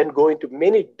mechanical and then go into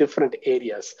many different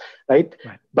areas, right?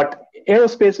 But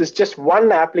aerospace is just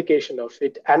one application of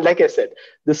it. And like I said,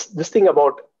 this thing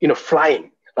about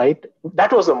flying, right?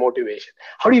 That was the motivation.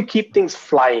 How do you keep things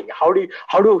flying? How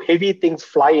do heavy things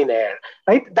fly in air?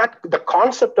 Right? That the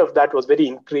concept of that was very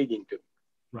intriguing to me.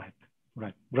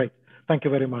 Right. Thank you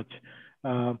very much.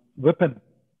 Vipin.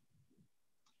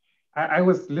 I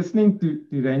was listening to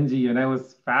Renji and I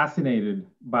was fascinated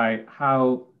by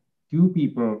how two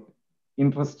people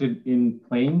interested in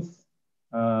planes,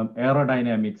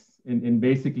 aerodynamics, and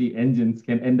basically engines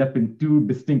can end up in two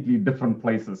distinctly different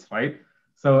places, right?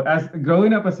 So as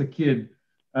growing up as a kid,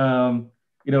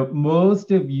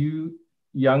 most of you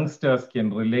youngsters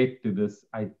can relate to this,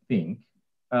 I think.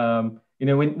 When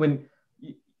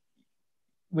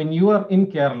you are in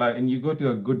Kerala and you go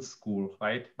to a good school,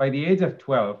 right? By the age of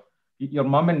 12, your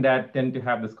mom and dad tend to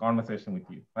have this conversation with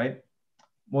you, right?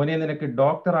 Mone ninakku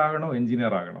doctor agano, engineer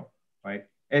agano, right?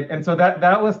 And so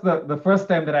that was the first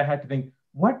time that I had to think,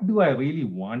 what do I really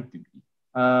want to be?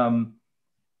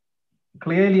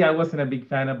 Clearly, I wasn't a big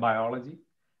fan of biology,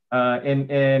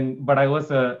 but I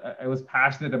was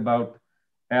passionate about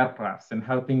aircrafts and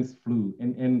how things flew.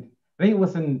 And I think it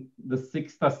was in the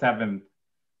 6th or 7th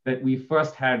that we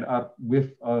first had our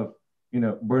whiff of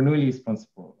Bernoulli's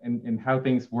principle and how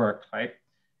things work, right?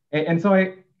 And so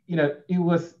it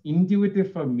was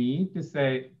intuitive for me to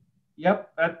say,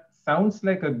 yep, that sounds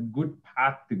like a good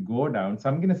path to go down, so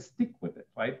I'm going to stick with it,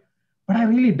 right? But I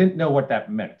really didn't know what that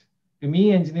meant. To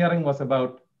me, engineering was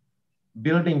about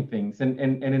building things. And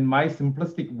in my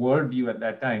simplistic worldview at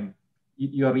that time,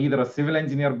 you're either a civil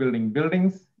engineer building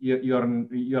buildings, you're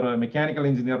a mechanical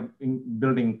engineer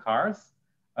building cars,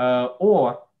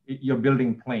 or you're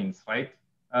building planes, right?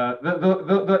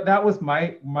 That was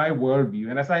my worldview.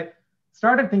 And as I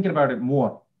started thinking about it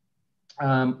more,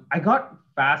 I got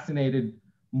fascinated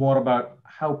more about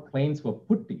how planes were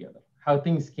put together, how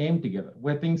things came together,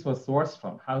 where things were sourced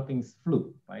from, how things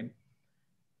flew, right?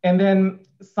 And then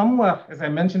somewhere, as I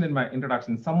mentioned in my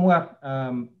introduction, somewhere,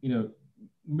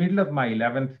 middle of my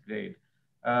 11th grade,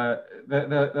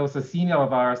 there was a senior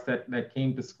of ours that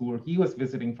came to school. He was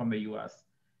visiting from the US.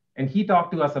 And he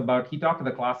talked to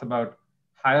the class about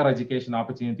higher education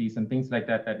opportunities and things like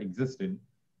that existed.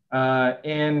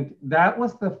 And that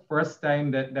was the first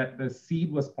time that the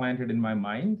seed was planted in my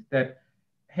mind that,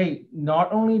 hey,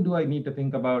 not only do I need to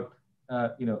think about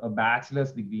a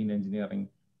bachelor's degree in engineering,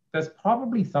 there's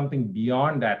probably something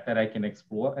beyond that I can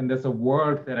explore. And there's a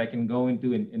world that I can go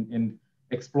into and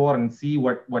explore and see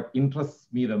what interests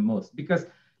me the most. Because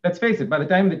let's face it, by the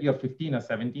time that you're 15 or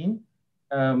 17,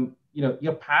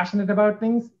 you're passionate about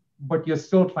things, but you're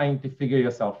still trying to figure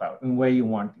yourself out and where you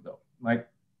want to go, right?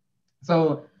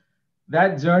 So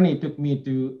that journey took me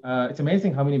to, it's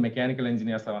amazing how many mechanical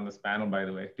engineers are on this panel, by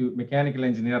the way, to mechanical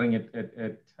engineering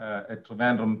at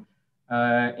Trivandrum.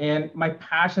 And my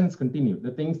passions continued.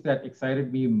 The things that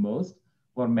excited me most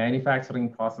were manufacturing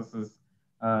processes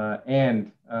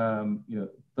and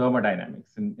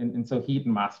thermodynamics, and so heat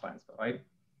and mass transfer, right?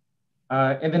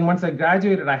 And then once I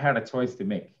graduated, I had a choice to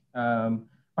make.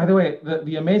 By the way,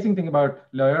 the amazing thing about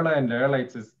Loyola and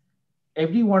Loyolites is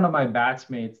every one of my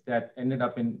batchmates that ended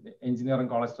up in Engineering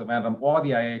College Trivandrum or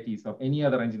the IITs or any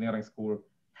other engineering school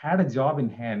had a job in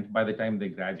hand by the time they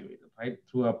graduated, right?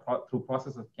 Through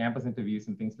process of campus interviews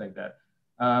and things like that,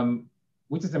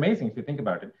 which is amazing if you think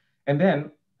about it. And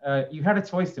then you had a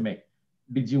choice to make.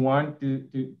 Did you want to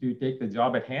take the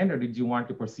job at hand, or did you want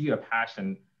to pursue a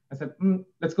passion? I said,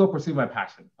 let's go pursue my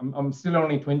passion. I'm still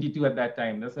only 22 at that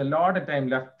time. There's a lot of time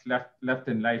left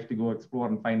in life to go explore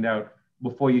and find out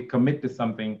before you commit to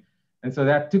something. And so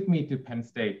that took me to Penn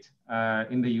State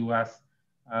in the US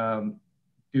to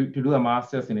do a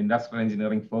master's in industrial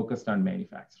engineering focused on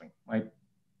manufacturing, right?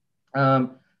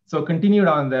 So continued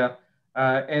on there.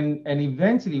 And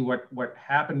eventually what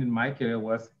happened in my career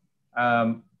was,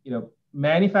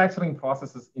 manufacturing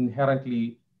processes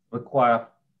inherently require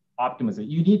optimization.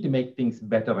 You need to make things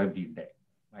better every day,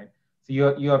 right? So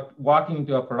you're walking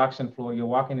into a production floor, you're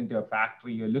walking into a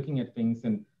factory, you're looking at things,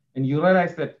 and you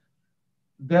realize that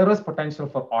there is potential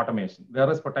for automation. There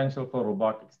is potential for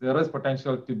robotics. There is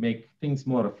potential to make things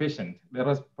more efficient. There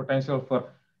is potential for,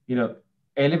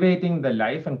 elevating the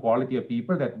life and quality of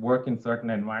people that work in certain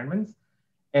environments.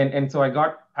 And so I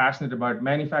got passionate about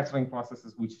manufacturing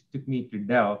processes, which took me to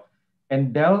Dell.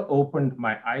 And Dell opened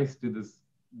my eyes to this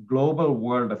global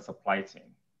world of supply chain.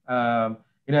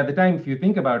 At the time, if you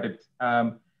think about it,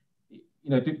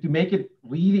 to make it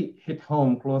really hit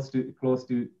home close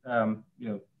to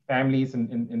families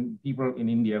and people in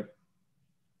India,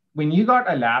 when you got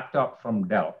a laptop from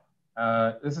Dell,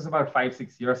 this is about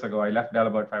 5-6 years ago. I left Dell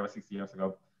about 5 or 6 years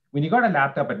ago. When you got a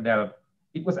laptop at Dell,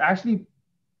 it was actually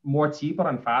more cheaper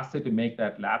and faster to make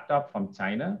that laptop from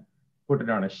China, put it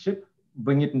on a ship,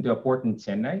 bring it into a port in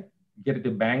Chennai, get it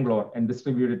to Bangalore, and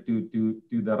distribute it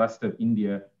to the rest of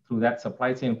India through that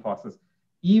supply chain process,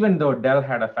 even though Dell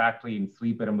had a factory in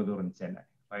Sriperumbudur in Chennai,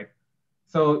 right?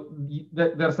 So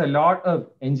there's a lot of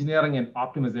engineering and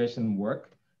optimization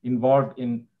work involved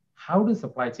in how do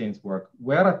supply chains work?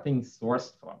 Where are things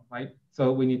sourced from, right?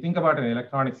 So when you think about an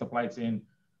electronic supply chain,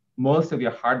 most of your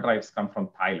hard drives come from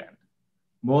Thailand.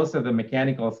 Most of the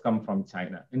mechanicals come from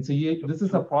China. And so this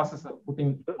is a process of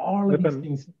putting all of these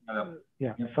things together.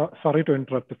 Yeah, sorry to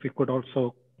interrupt. If we could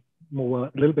also move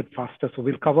a little bit faster. So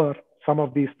we'll cover some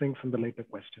of these things in the later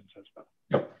questions as well.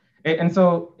 Yep. And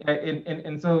so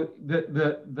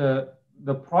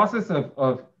the process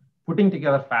of putting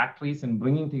together factories and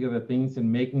bringing together things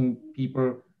and making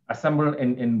people assemble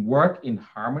and work in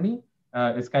harmony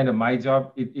is kind of my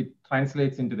job. It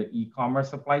translates into the e-commerce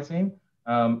supply chain.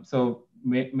 So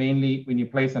mainly when you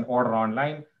place an order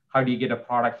online, how do you get a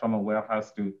product from a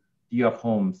warehouse to your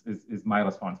homes is my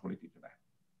responsibility to that.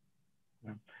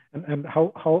 Yeah. And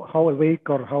how awake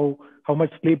or how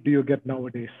much sleep do you get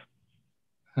nowadays?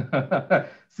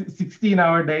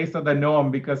 16-hour days are the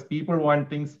norm because people want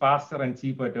things faster and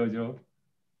cheaper, Tojo.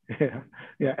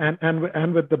 Yeah,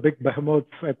 and with the big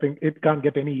behemoths, I think it can't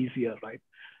get any easier, right?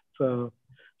 So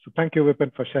thank you,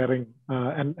 Vipin, for sharing.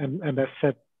 And as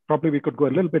said, probably we could go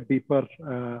a little bit deeper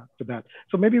to that.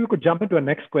 So maybe we could jump into a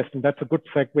next question. That's a good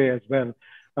segue as well.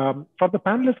 For the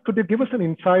panelists, could you give us an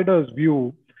insider's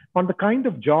view on the kind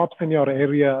of jobs in your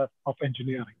area of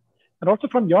engineering? And also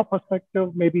from your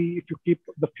perspective, maybe if you keep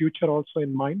the future also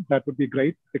in mind, that would be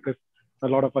great, because a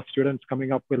lot of our students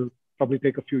coming up will probably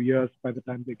take a few years by the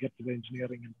time they get to the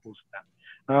engineering and post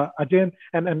that. Ajay,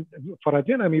 and for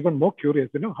Ajay, I'm even more curious,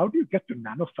 how do you get to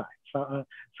nanoscience?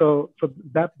 So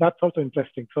that's also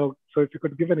interesting. So if you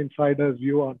could give an insider's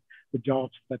view on the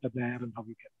jobs that are there and how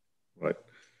we get there.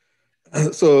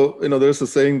 Right. So, there's a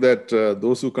saying that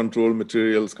those who control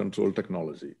materials control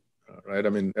technology. Right. I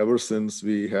mean, ever since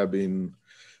we have been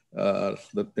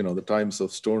the times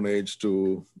of Stone Age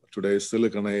to today's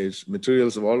Silicon Age,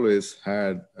 materials have always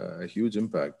had a huge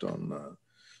impact on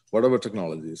whatever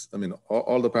technologies. I mean,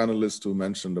 all the panelists who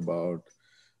mentioned about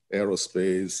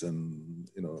aerospace and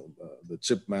the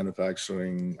chip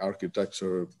manufacturing,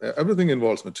 architecture, everything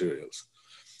involves materials.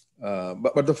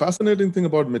 But the fascinating thing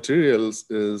about materials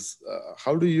is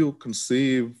how do you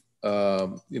conceive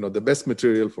the best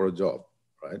material for a job,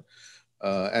 right?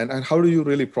 And how do you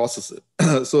really process it?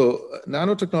 So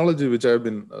nanotechnology, which I've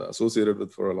been associated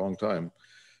with for a long time,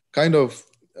 kind of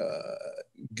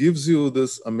gives you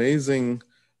this amazing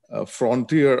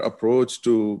frontier approach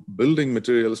to building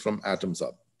materials from atoms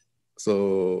up.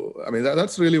 So, I mean,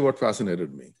 that's really what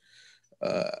fascinated me.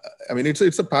 I mean,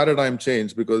 it's a paradigm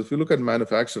change, because if you look at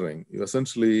manufacturing,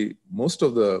 most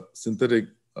of the synthetic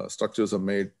structures are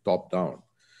made top down.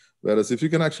 Whereas if you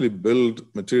can actually build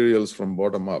materials from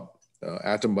bottom up,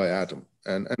 atom by atom,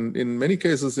 and in many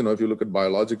cases, if you look at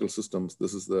biological systems,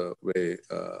 this is the way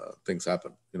things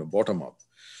happen, bottom up.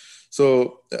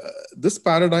 So this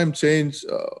paradigm change,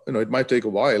 it might take a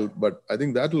while, but I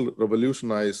think that will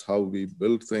revolutionize how we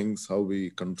build things, how we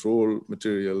control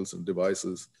materials and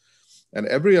devices. And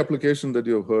every application that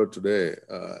you've heard today,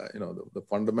 the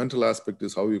fundamental aspect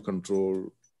is how you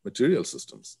control material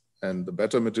systems. And the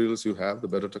better materials you have, the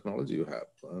better technology you have.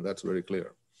 That's very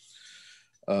clear.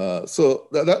 So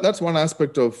that's one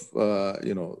aspect of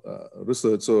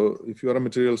research. So if you are a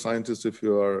material scientist, if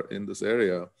you are in this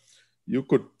area, you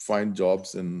could find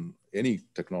jobs in any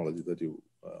technology that you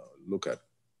look at.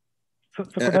 So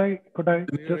could I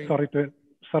just, sorry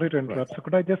to interrupt. Right. So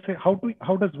could I just say, how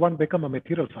does one become a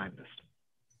material scientist?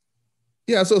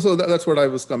 Yeah, so that's what I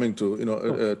was coming to.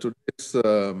 Today's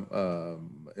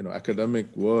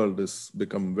academic world has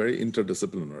become very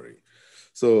interdisciplinary.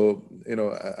 So,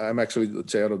 I'm actually the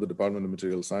chair of the Department of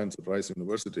Material Science at Rice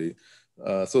University.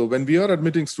 So when we are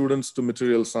admitting students to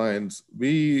material science,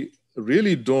 we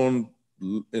really don't,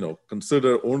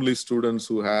 consider only students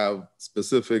who have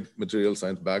specific material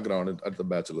science background at the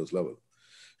bachelor's level.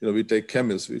 We take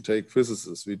chemists, we take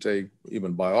physicists, we take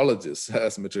even biologists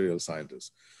as material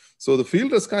scientists. So the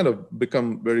field has kind of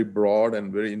become very broad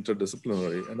and very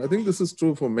interdisciplinary. And I think this is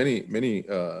true for many, many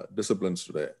disciplines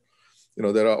today.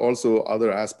 There are also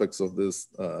other aspects of this,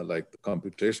 like the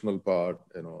computational part,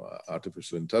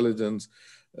 artificial intelligence.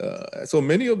 So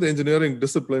many of the engineering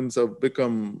disciplines have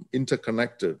become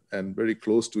interconnected and very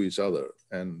close to each other.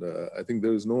 And I think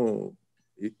there is no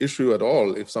issue at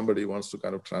all if somebody wants to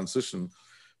kind of transition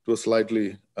to a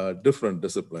slightly different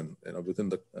discipline, within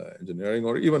the engineering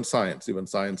or even science. Even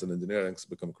science and engineering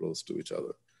become close to each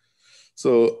other.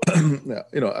 So,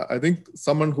 I think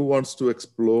someone who wants to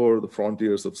explore the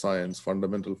frontiers of science,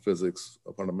 fundamental physics,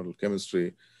 fundamental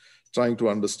chemistry, trying to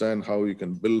understand how you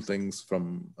can build things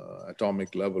from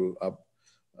atomic level up,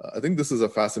 I think this is a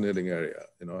fascinating area.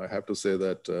 I have to say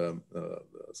that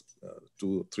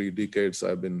 2-3 decades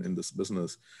I've been in this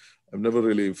business, I've never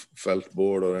really felt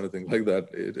bored or anything like that.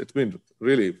 It's been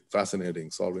really fascinating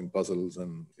solving puzzles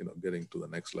and getting to the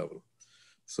next level.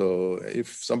 So if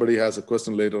somebody has a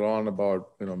question later on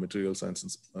about material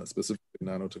science and specifically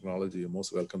nanotechnology, you're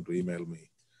most welcome to email me.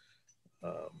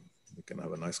 We can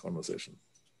have a nice conversation.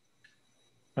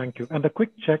 Thank you. And a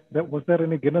quick check: was there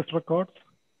any Guinness records?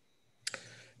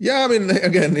 Yeah, I mean,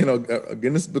 again,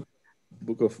 Guinness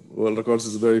Book of World Records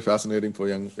is very fascinating for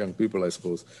young people, I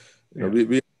suppose.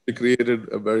 We created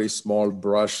a very small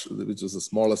brush, which is the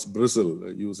smallest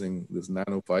bristle, using these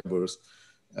nanofibers.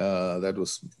 That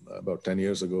was about 10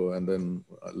 years ago. And then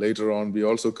later on, we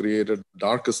also created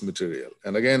darkest material.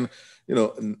 And again,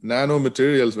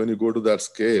 nanomaterials, when you go to that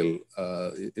scale,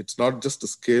 it's not just a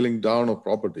scaling down of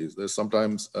properties. There's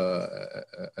sometimes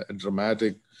a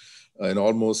dramatic and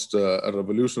almost a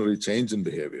revolutionary change in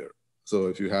behavior. So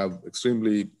if you have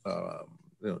extremely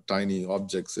tiny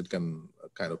objects, it can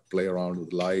kind of play around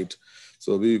with light.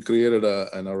 So we created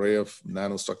an array of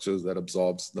nanostructures that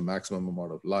absorbs the maximum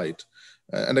amount of light.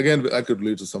 And again, that could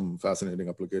lead to some fascinating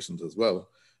applications as well.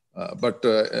 But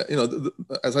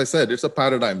as I said, it's a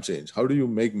paradigm change. How do you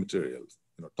make materials,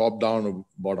 top down or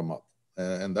bottom up?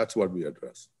 And that's what we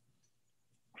address.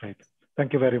 Great.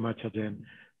 Thank you very much, Ajay.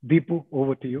 Deepu,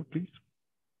 over to you, please.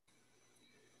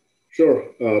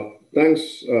 Sure.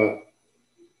 Thanks,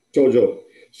 Tojo.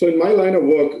 So in my line of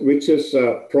work, which is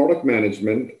product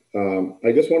management,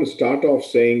 I just want to start off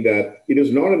saying that it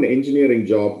is not an engineering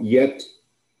job, yet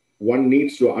one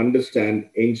needs to understand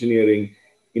engineering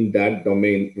in that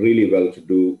domain really well to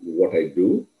do what I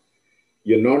do.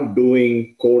 You're not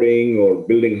doing coding or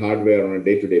building hardware on a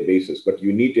day-to-day basis, but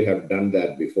you need to have done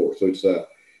that before. So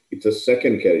it's a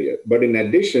second career. But in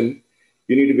addition,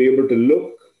 you need to be able to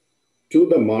look to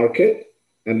the market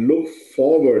and look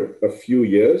forward a few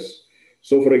years.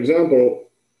 So for example,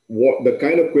 what the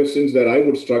kind of questions that I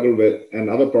would struggle with and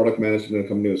other product management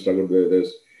companies would struggle with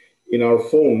is, in our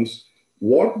phones,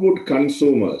 what would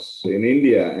consumers in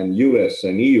India and US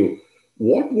and EU,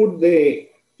 what would they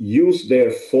use their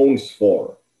phones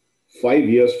for 5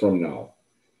 years from now?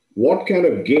 What kind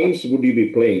of games would you be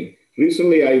playing?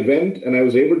 Recently, I went and I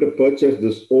was able to purchase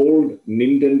this old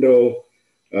Nintendo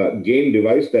game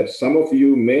device that some of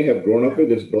you may have grown up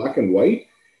with. It's black and white.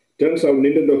 Turns out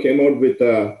Nintendo came out with,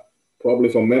 probably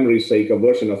for memory's sake, a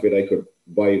version of it I could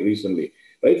buy recently.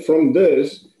 Right? From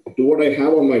this to what I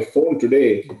have on my phone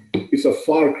today, it's a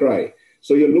far cry.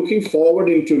 So you're looking forward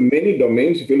into many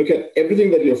domains. If you look at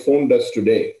everything that your phone does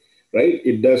today, right?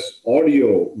 It does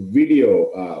audio,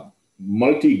 video,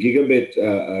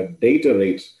 multi-gigabit data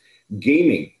rates,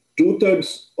 gaming.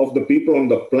 2/3 of the people on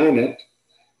the planet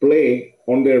play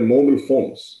on their mobile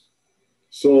phones.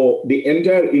 So the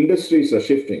entire industries are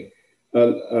shifting.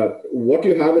 What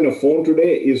you have in a phone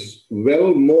today is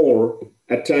well more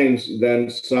at times than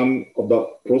some of the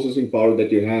processing power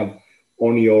that you have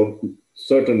on your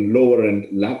certain lower end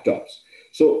laptops.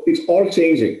 So it's all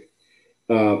changing.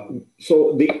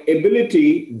 So the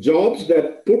ability, jobs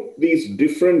that put these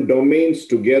different domains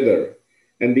together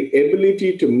and the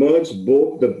ability to merge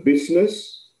both the business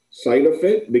side of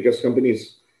it, because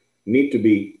companies need to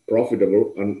be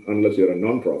profitable unless you're a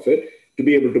nonprofit, to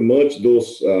be able to merge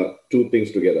those two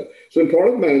things together. So in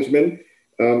product management,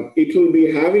 it will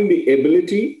be having the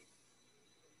ability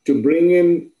to bring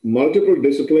in multiple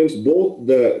disciplines, both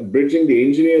the bridging the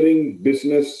engineering,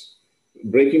 business,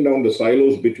 breaking down the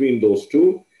silos between those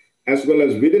two, as well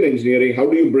as within engineering, how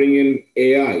do you bring in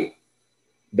AI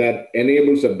that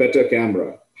enables a better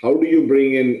camera, how do you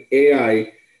bring in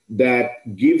AI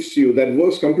that gives you, that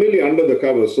works completely under the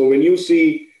covers. So when you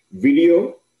see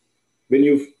video, when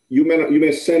you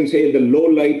may sense, hey, the low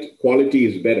light quality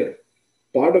is better.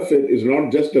 Part of it is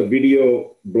not just the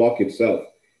video block itself.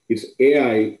 It's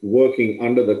AI working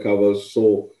under the covers.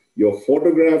 So your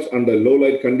photographs under low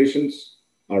light conditions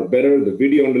are better. The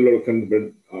video under low light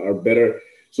conditions are better.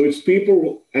 So it's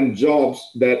people and jobs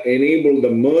that enable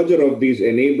the merger of these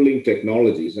enabling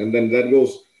technologies. And then that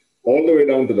goes all the way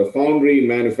down to the foundry,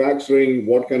 manufacturing,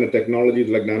 what kind of technologies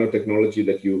like nanotechnology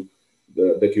that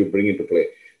you bring into play.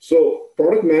 So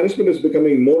product management is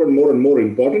becoming more and more and more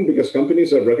important because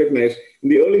companies have recognized in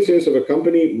the early stages of a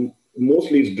company,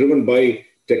 mostly it's driven by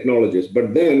technologies.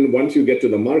 But then once you get to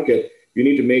the market, you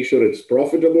need to make sure it's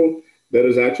profitable. There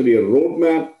is actually a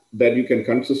roadmap that you can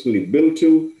consistently build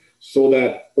to so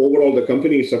that overall the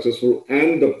company is successful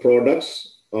and the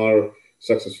products are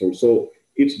successful. So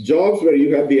it's jobs where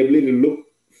you have the ability to look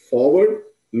forward,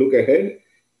 look ahead,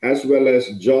 as well as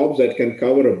jobs that can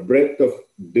cover a breadth of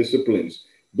disciplines.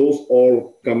 Those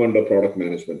all come under product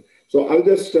management. So I'll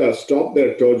just stop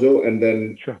there, Tojo, and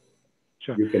then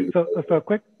Sure. you can. So a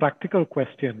quick practical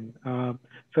question.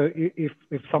 So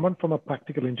if someone from a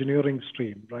practical engineering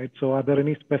stream, right? So are there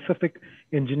any specific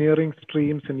engineering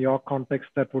streams in your context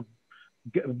that would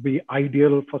be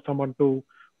ideal for someone to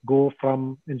go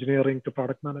from engineering to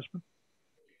product management?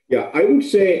 Yeah, I would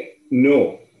say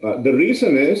no. The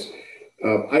reason is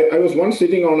I was once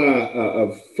sitting on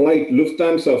a flight,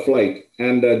 Lufthansa flight,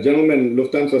 and a gentleman,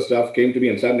 Lufthansa staff, came to me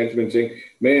and sat next to me and saying,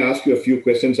 may I ask you a few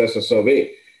questions as a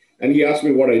survey? And he asked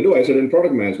me what I do. I said, in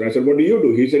product management. I said, what do you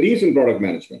do? He said, he's in product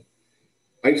management.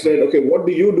 I said, okay, what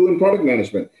do you do in product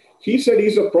management? He said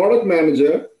he's a product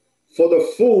manager for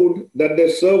the food that they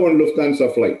serve on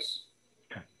Lufthansa flights.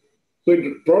 Okay.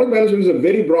 So product management is a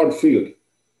very broad field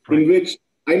in which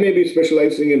I may be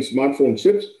specializing in smartphone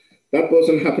chips. That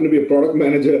person happened to be a product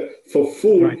manager for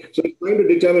food. Right. So it's trying to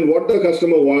determine what the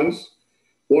customer wants,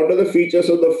 what are the features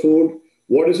of the food,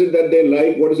 what is it that they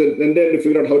like, what is it, and then to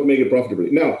figure out how to make it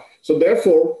profitably. Now, so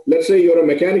therefore, let's say you're a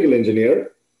mechanical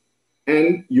engineer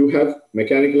and you have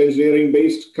mechanical engineering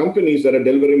based companies that are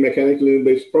delivering mechanical engineering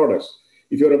based products.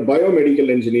 If you're a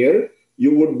biomedical engineer,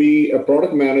 you would be a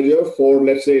product manager for,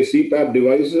 let's say, CPAP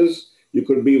devices. You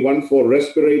could be one for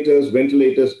respirators,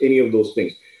 ventilators, any of those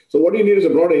things. So what you need is a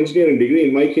broad engineering degree.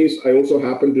 In my case, I also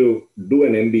happen to do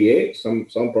an MBA.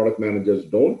 Some product managers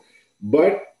don't.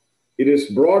 But it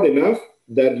is broad enough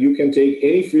that you can take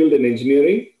any field in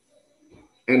engineering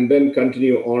and then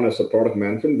continue on as a product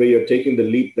management, where you're taking the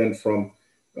leap then from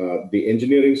the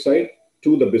engineering side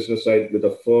to the business side with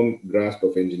a firm grasp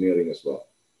of engineering as well.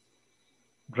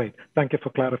 Great. Thank you for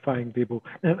clarifying, Deepu.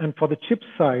 And for the chip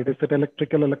side, is it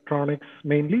electrical electronics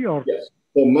mainly, or? Yes.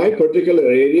 For my particular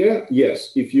area,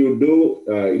 yes. If you do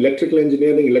electrical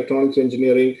engineering, electronics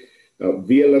engineering,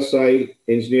 VLSI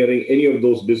engineering, any of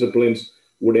those disciplines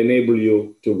would enable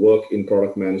you to work in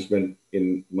product management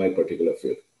in my particular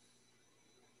field.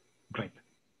 Great.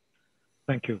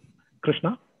 Thank you.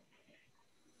 Krishna?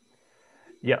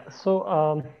 Yeah.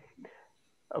 So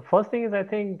first thing is, I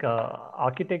think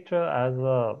architecture as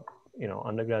a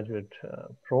undergraduate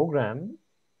program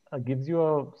gives you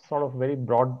a sort of very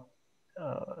broad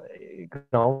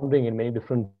grounding in many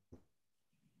different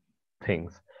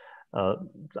things.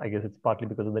 I guess it's partly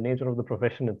because of the nature of the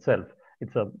profession itself.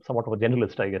 It's a somewhat of a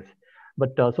generalist, I guess.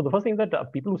 But so the first thing is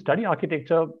that people who study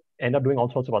architecture end up doing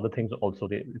all sorts of other things also.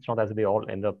 It's not as if they all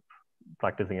end up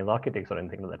practicing as architects or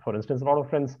anything like that. For instance, a lot of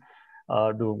friends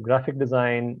do graphic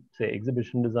design, say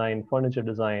exhibition design, furniture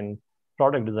design,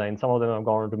 product design. Some of them have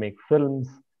gone on to make films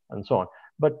and so on.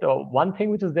 But one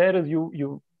thing which is there is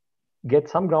you get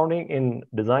some grounding in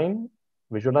design,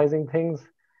 visualizing things,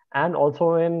 and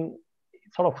also in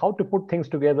sort of how to put things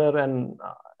together and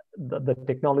the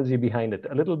technology behind it.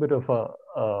 A little bit of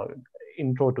a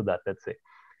intro to that, let's say.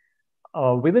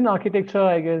 Within architecture,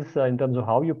 I guess, in terms of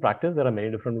how you practice, there are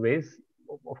many different ways.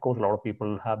 Of course, a lot of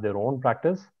people have their own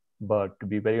practice, but to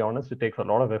be very honest, it takes a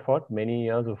lot of effort, many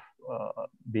years of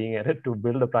being at it to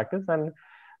build a practice. And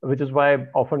which is why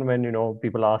often when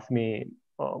people ask me,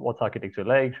 what's architecture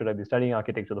like? Should I be studying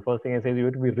architecture? The first thing I say is you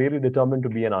have to be really determined to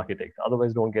be an architect.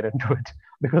 Otherwise, don't get into it,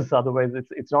 because otherwise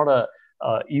it's not a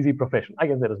easy profession. I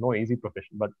guess there is no easy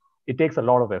profession, but it takes a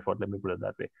lot of effort. Let me put it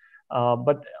that way.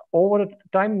 But over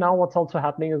time now, what's also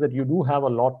happening is that you do have a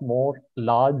lot more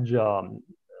large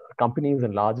companies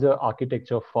and larger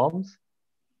architecture firms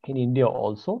in India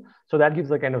also. So that gives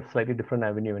a kind of slightly different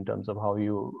avenue in terms of how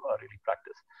you really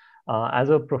practice. As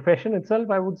a profession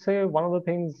itself, I would say one of the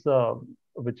things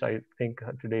which I think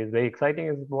today is very exciting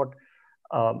is what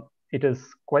it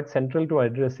is quite central to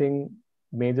addressing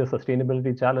major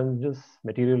sustainability challenges,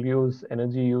 material use,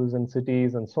 energy use in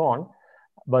cities, and so on.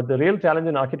 But the real challenge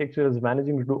in architecture is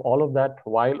managing to do all of that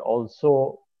while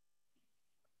also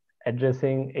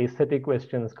addressing aesthetic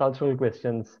questions, cultural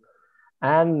questions,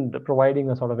 and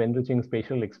providing a sort of enriching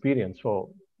spatial experience for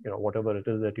whatever it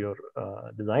is that you're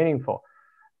designing for.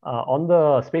 On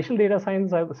the spatial data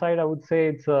science side, I would say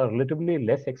it's a relatively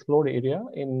less explored area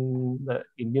in the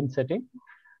Indian setting.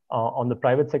 On the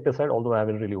private sector side, although I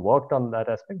haven't really worked on that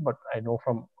aspect, but I know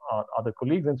from other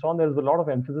colleagues and so on, there's a lot of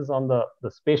emphasis on the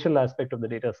spatial aspect of the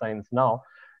data science now,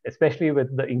 especially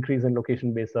with the increase in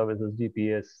location-based services,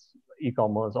 GPS,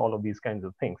 e-commerce, all of these kinds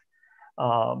of things.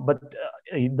 But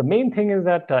the main thing is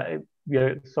that we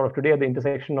are sort of today at the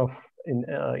intersection of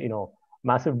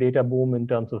massive data boom in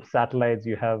terms of satellites.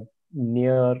 You have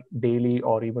near daily,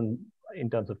 or even in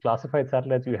terms of classified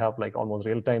satellites, you have like almost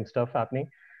real-time stuff happening,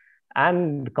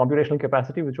 and computational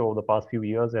capacity, which over the past few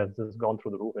years has just gone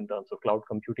through the roof in terms of cloud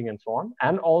computing and so on,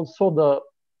 and also the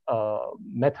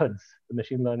methods, the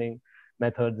machine learning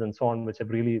methods and so on, which have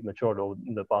really matured over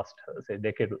in the past, say,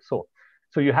 decade or so.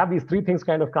 So you have these three things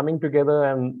kind of coming together,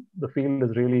 and the field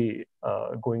is really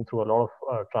going through a lot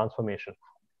of transformation.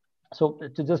 So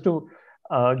just to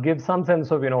give some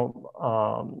sense of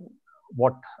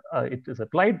what it is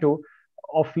applied to,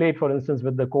 of late, for instance,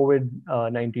 with the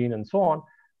COVID-19 and so on,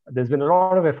 there's been a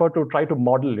lot of effort to try to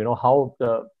model, how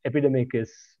the epidemic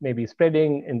is maybe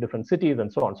spreading in different cities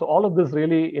and so on. So all of this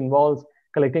really involves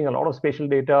collecting a lot of spatial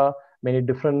data, many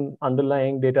different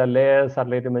underlying data layers,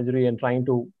 satellite imagery, and trying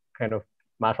to kind of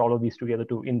mash all of these together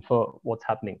to infer what's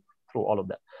happening through all of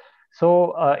that.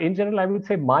 So in general, I would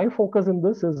say my focus in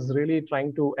this is really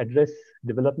trying to address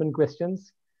development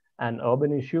questions and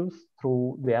urban issues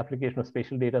through the application of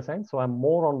spatial data science. So I'm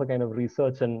more on the kind of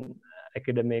research and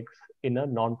academics in a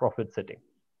non-profit setting.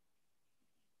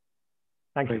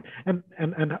 Thank you. And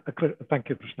thank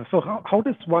you, Krishna. So how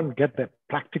does one get there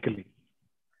practically?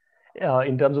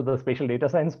 In terms of the spatial data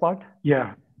science part?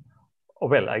 Yeah.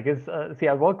 Well, I guess, see,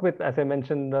 I work with, as I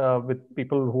mentioned, with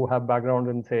people who have background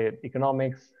in, say,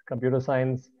 economics, computer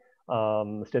science,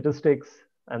 statistics,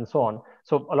 and so on.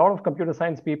 So a lot of computer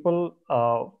science people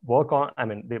work on,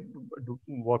 they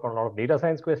work on a lot of data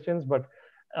science questions, but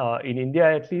in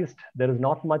India, at least, there is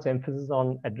not much emphasis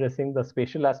on addressing the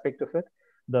spatial aspect of it.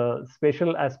 The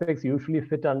spatial aspects usually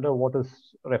fit under what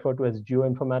is referred to as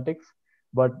geoinformatics,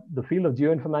 but the field of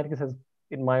geoinformatics has,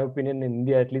 in my opinion, in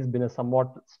India at least, been a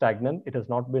somewhat stagnant. It has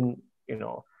not been,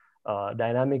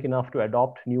 dynamic enough to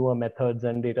adopt newer methods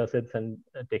and data sets and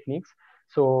techniques.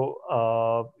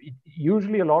 So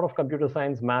usually a lot of computer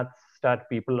science, math, stat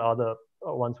people are the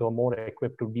ones who are more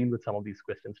equipped to deal with some of these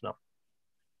questions now.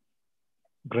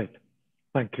 Great.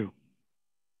 Thank you.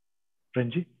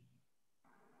 Renji?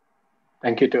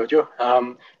 Thank you, Tojo.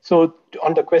 So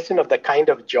on the question of the kind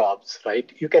of jobs,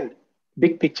 right, you can,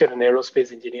 big picture in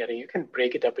aerospace engineering, you can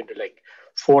break it up into like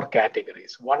 4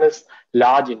 categories. One is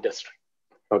large industry.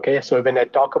 Okay, so when I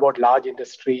talk about large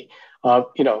industry,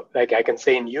 like I can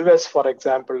say in US, for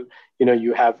example,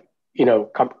 you have,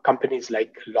 companies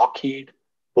like Lockheed,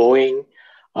 Boeing,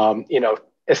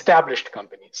 established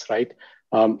companies, right?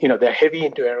 They're heavy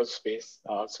into aerospace,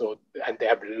 and they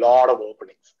have a lot of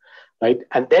openings, right?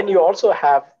 And then you also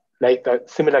have like the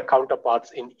similar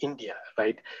counterparts in India,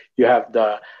 right? You have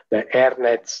the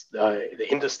Airnets, the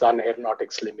Hindustan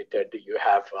Aeronautics Limited. You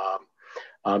have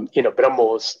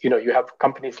BrahMos. You have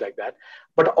companies like that,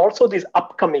 but also these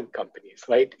upcoming companies,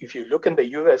 right? If you look in the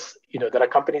US, there are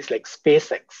companies like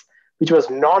SpaceX, which was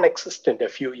non-existent a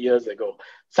few years ago.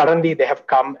 Suddenly they have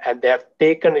come and they have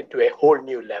taken it to a whole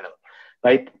new level,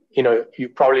 right? You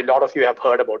probably, a lot of you have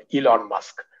heard about Elon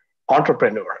Musk,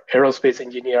 entrepreneur, aerospace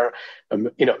engineer,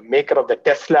 maker of the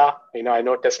Tesla. I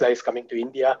know Tesla is coming to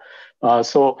India.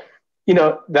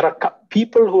 There are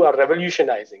people who are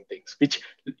revolutionizing things, which,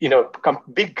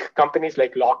 big companies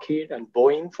like Lockheed and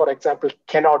Boeing, for example,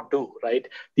 cannot do, right?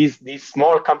 These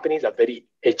small companies are very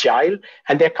agile,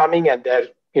 and they're coming and they're,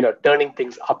 turning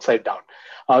things upside down.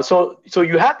 So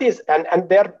you have these, and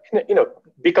they're,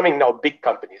 becoming now big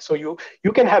companies. So you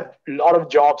can have a lot of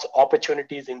jobs,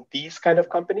 opportunities in these kind of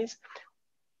companies,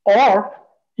 or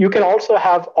you can also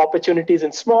have opportunities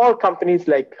in small companies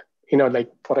like,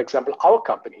 like, for example, our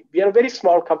company. We are a very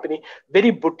small company,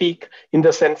 very boutique in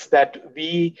the sense that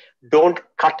we don't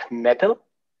cut metal.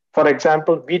 For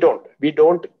example, we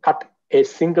don't cut a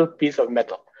single piece of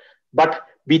metal, but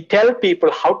we tell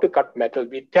people how to cut metal.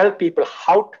 We tell people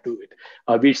how to do it.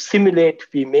 We simulate,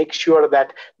 we make sure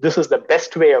that this is the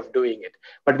best way of doing it.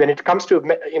 But when it comes to,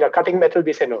 cutting metal,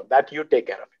 we say, no, that you take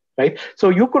care of it. right? So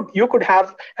you could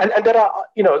have, and there are,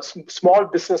 small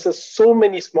businesses, so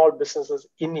many small businesses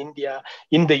in India,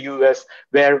 in the US,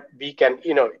 where we can,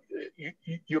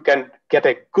 you can get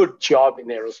a good job in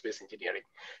aerospace engineering.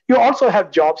 You also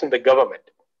have jobs in the government,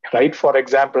 right? For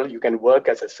example, you can work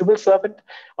as a civil servant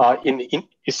in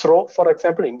ISRO, for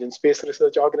example, Indian Space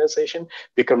Research Organization,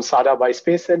 Vikram Sarabhai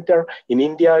Space Center in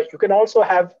India. You can also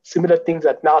have similar things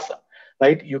at NASA,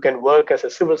 right? You can work as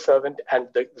a civil servant, and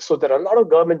so there are a lot of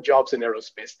government jobs in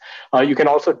aerospace. You can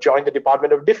also join the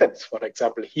Department of Defense, for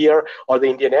example, here, or the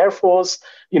Indian Air Force.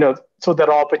 So there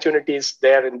are opportunities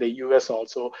there in the US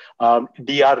also.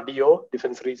 DRDO,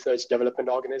 Defense Research Development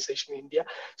Organization in India.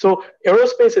 So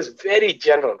aerospace is very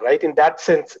general, right? In that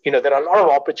sense, there are a lot of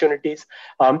opportunities.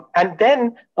 And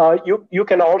then you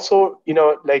can also,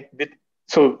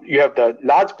 so you have the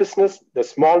large business, the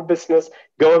small business,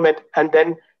 government, and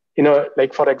then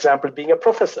like, for example, being a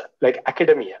professor, like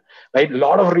academia, right? A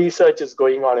lot of research is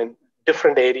going on in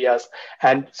different areas.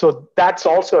 And so that's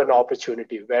also an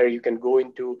opportunity where you can go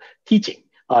into teaching,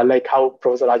 like how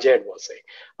Professor Ajay was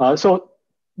saying. So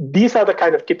these are the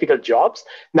kind of typical jobs.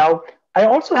 Now, I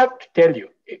also have to tell you,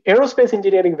 aerospace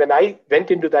engineering, when I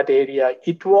went into that area,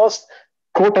 it was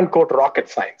quote unquote rocket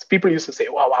science. People used to say,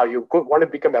 wow, you want to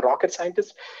become a rocket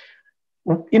scientist?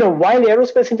 While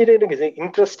aerospace engineering is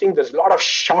interesting, there's a lot of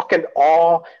shock and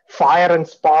awe, fire and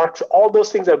sparks. All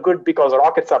those things are good because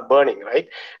rockets are burning, right?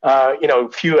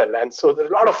 Fuel. And so there's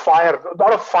a lot of fire, a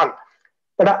lot of fun.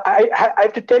 But I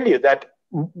have to tell you that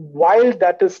while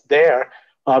that is there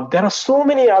are so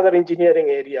many other engineering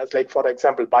areas, like, for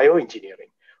example, bioengineering,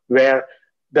 where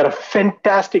there are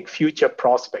fantastic future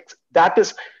prospects. That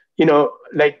is,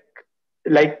 like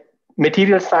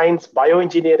material science,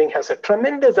 bioengineering has a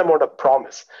tremendous amount of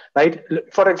promise, right?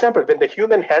 For example, when the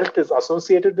human health is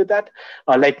associated with that,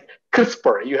 like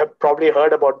CRISPR, you have probably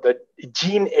heard about the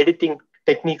gene editing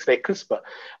techniques like CRISPR.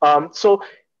 So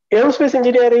aerospace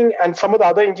engineering and some of the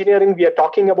other engineering we are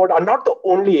talking about are not the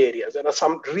only areas. There are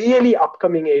some really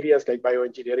upcoming areas like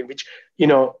bioengineering, which,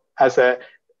 as a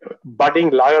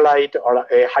budding Loyolite or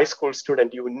a high school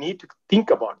student, you need to think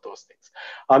about those things.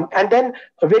 And then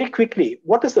very quickly,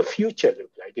 what does the future look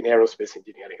like in aerospace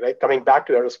engineering, right? Coming back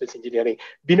to aerospace engineering,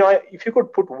 Binoy, if you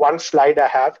could put one slide I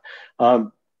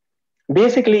have.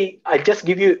 Basically, I'll just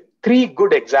give you 3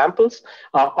 good examples.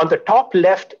 On the top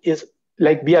left is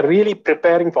like we are really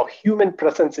preparing for human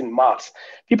presence in Mars.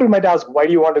 People might ask, why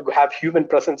do you want to have human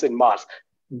presence in Mars?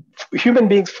 Human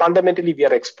beings, fundamentally, we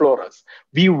are explorers.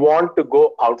 We want to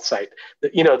go outside.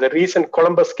 The reason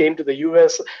Columbus came to the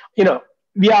US,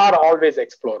 we are always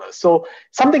explorers. So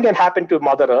something can happen to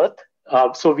Mother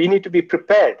Earth. So we need to be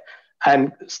prepared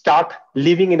and start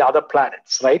living in other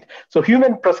planets, right? So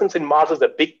human presence in Mars is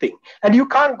a big thing. And you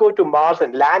can't go to Mars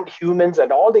and land humans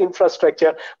and all the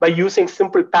infrastructure by using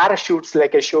simple parachutes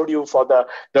like I showed you for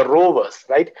the rovers,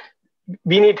 right?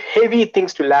 We need heavy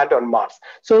things to land on Mars.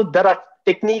 So there are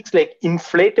techniques like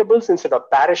inflatables instead of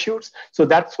parachutes. So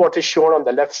that's what is shown on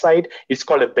the left side. It's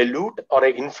called a balloon or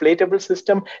an inflatable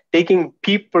system, taking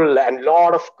people and a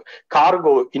lot of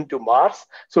cargo into Mars.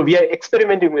 So we are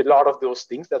experimenting with a lot of those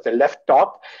things. That's the left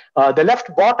top. The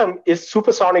left bottom is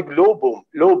supersonic low boom.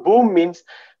 Low boom means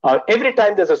every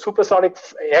time there's a supersonic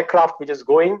aircraft which is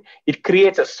going, it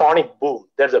creates a sonic boom.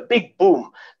 There's a big boom,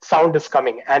 sound is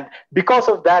coming. And because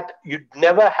of that, you'd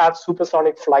never have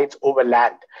supersonic flights over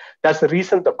land. That's the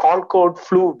reason the Concorde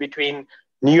flew between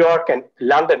New York and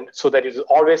London, so that it is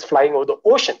always flying over the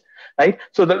ocean, right?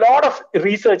 So a lot of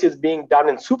research is being done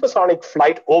in supersonic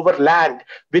flight over land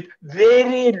with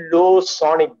very low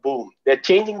sonic boom. They're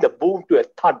changing the boom to a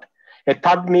thud. A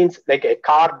thud means like a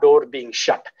car door being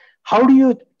shut. How do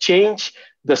you change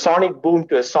the sonic boom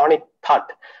to a sonic thud,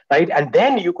 right? And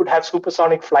then you could have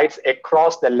supersonic flights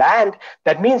across the land.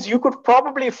 That means you could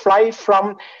probably fly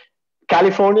from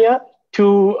California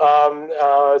to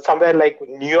somewhere like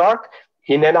New York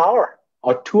in an hour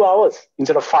or 2 hours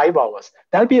instead of 5 hours.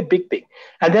 That'll be a big thing.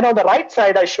 And then on the right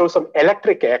side, I show some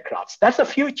electric aircrafts. That's the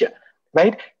future,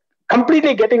 right?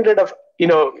 Completely getting rid of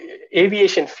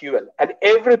aviation fuel, and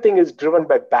everything is driven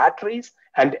by batteries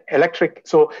and electric.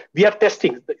 So we are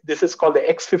testing. This is called the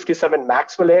X-57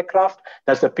 Maxwell aircraft.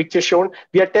 That's the picture shown.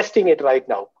 We are testing it right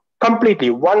now. Completely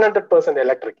 100%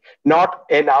 electric, not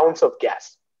an ounce of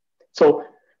gas. So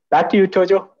back to you,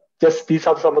 Tojo. Just these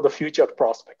are some of the future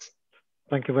prospects.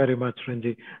 Thank you very much,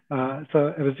 Renji.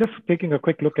 So I was just taking a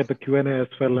quick look at the Q&A as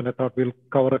well, and I thought we'll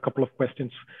cover a couple of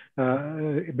questions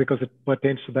because it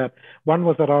pertains to that. One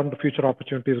was around the future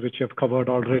opportunities, which you've covered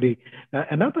already.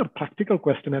 Another practical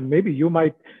question, and maybe you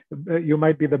might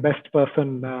be the best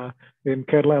person in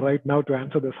Kerala right now to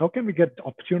answer this. How can we get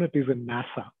opportunities in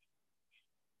NASA?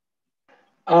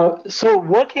 So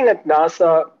working at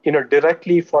NASA,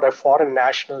 directly for a foreign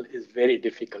national is very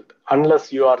difficult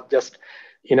unless you are just,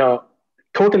 you know,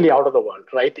 totally out of the world,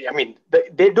 right? I mean,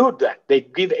 they do that. They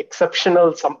give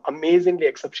some amazingly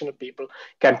exceptional people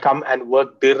can come and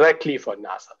work directly for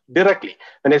NASA. Directly,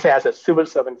 when I say as a civil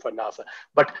servant for NASA,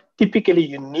 but typically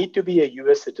you need to be a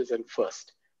U.S. citizen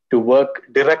first to work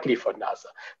directly for NASA.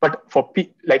 But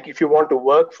like if you want to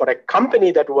work for a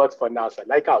company that works for NASA,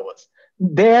 like ours,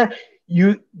 there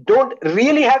you don't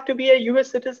really have to be a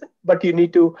US citizen, but you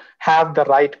need to have the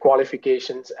right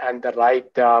qualifications and the right,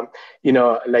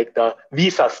 like the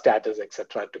visa status,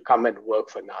 etc., to come and work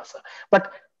for NASA.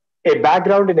 But a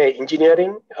background in an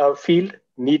engineering field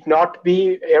need not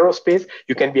be aerospace.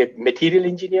 You can be a material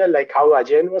engineer, like how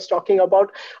Ajay was talking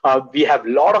about. We have a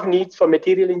lot of needs for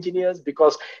material engineers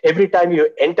because every time you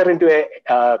enter into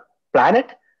a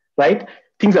planet, right,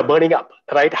 things are burning up,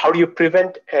 right? How do you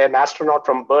prevent an astronaut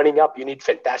from burning up? You need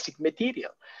fantastic material,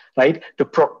 right, to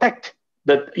protect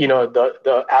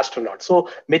the astronaut. So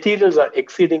materials are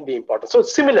exceedingly important. So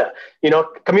similar,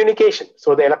 communication.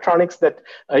 So the electronics that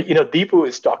Deepu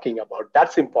is talking about,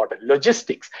 that's important.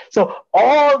 Logistics. So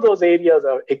all those areas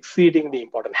are exceedingly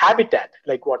important. Habitat,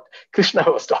 like what Krishna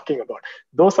was talking about,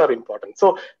 those are important.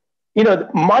 So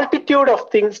multitude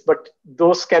of things, but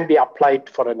those can be applied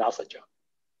for a NASA job.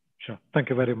 Sure. Thank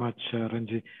you very much,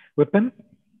 Ranji. Vipin?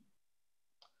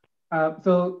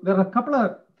 So there are a couple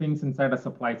of things inside a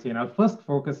supply chain. I'll first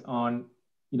focus on,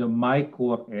 my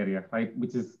core area, right,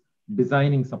 which is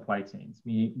designing supply chains.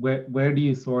 Where do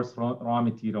you source raw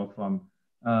material from?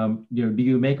 Do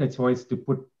you make a choice to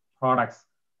put products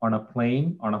on a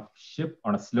plane, on a ship,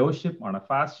 on a slow ship, on a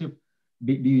fast ship?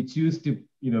 Do you choose to,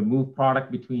 move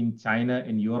product between China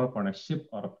and Europe on a ship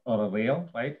or a rail,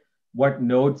 right? What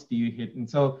nodes do you hit? And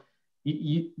so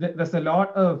there's a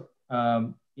lot of,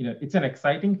 it's an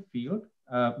exciting field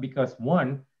because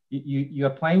one,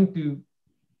 you're trying to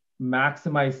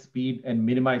maximize speed and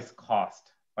minimize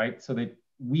cost, right? So that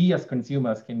we as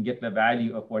consumers can get the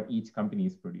value of what each company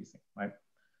is producing, right?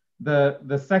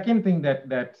 The second thing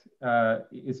that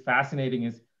is fascinating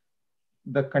is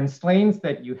the constraints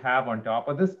that you have on top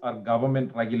of this are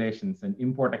government regulations and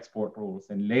import-export rules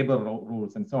and labor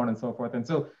rules and so on and so forth. And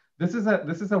so this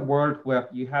is a world where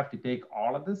you have to take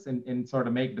all of this and sort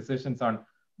of make decisions on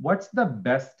what's the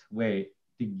best way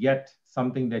to get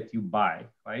something that you buy,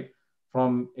 right,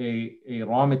 from a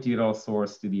raw material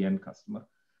source to the end customer.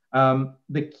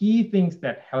 The key things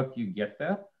that help you get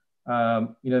there,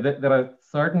 there are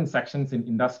certain sections in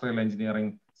industrial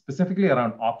engineering, specifically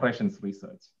around operations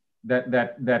research,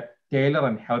 that tailor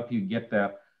and help you get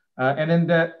there. And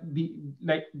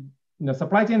then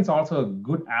supply chain is also a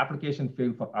good application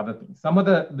field for other things. Some of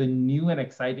the new and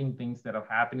exciting things that are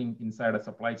happening inside a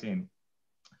supply chain,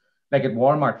 like at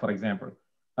Walmart, for example,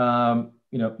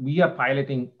 we are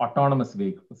piloting autonomous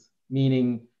vehicles,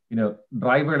 meaning,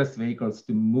 driverless vehicles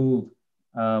to move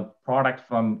product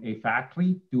from a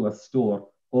factory to a store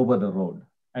over the road.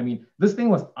 I mean, this thing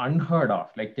was unheard of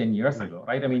like 10 years ago,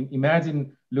 right? I mean,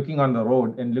 imagine looking on the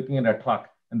road and looking at a truck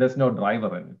and there's no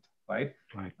driver in it, right?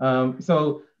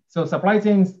 So supply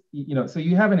chains, so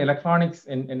you have an electronics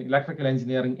and electrical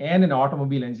engineering and an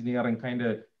automobile engineering kind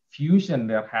of fusion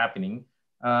there happening,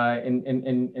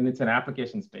 and it's an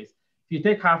application space. If you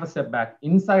take half a step back,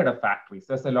 inside of factories,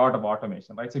 there's a lot of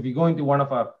automation, right? So if you go into one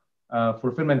of our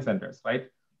fulfillment centers, right,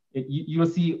 you'll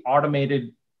see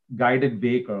automated guided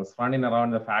vehicles running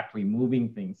around the factory, moving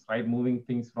things, right? Moving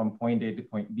things from point A to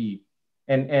point B.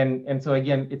 And so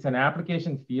again, it's an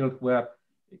application field where,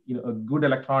 a good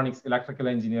electrical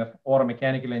engineer or a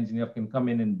mechanical engineer can come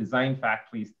in and design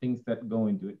factories, things that go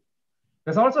into it.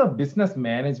 There's also a business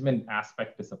management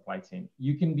aspect to supply chain.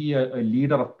 You can be a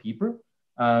leader of people.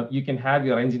 You can have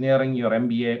your engineering, your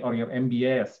MBA or your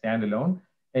MBA as standalone,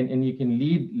 and you can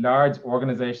lead large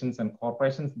organizations and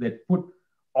corporations that put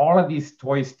all of these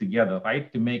toys together,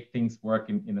 right, to make things work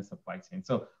in a supply chain.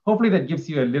 So hopefully that gives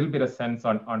you a little bit of sense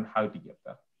on how to get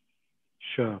there.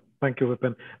 Sure. Thank you,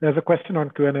 Vipin. There's a question on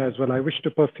Q&A as well. I wish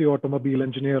to pursue automobile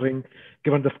engineering,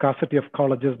 given the scarcity of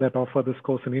colleges that offer this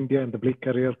course in India and the bleak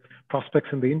career prospects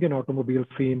in the Indian automobile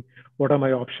scene. What are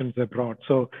my options abroad?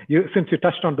 So since you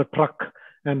touched on the truck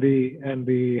and the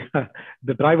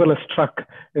the driverless truck,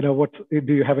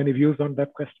 do you have any views on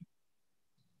that question?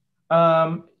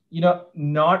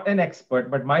 Not an expert,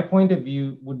 but my point of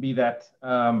view would be that,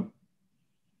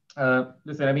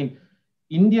 listen, I mean,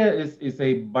 India is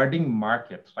a budding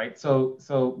market, right? So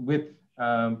with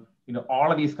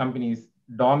all of these companies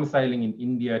domiciling in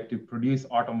India to produce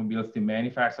automobiles, to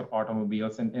manufacture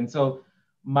automobiles, and so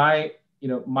my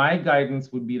my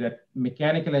guidance would be that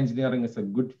mechanical engineering is a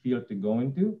good field to go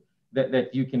into,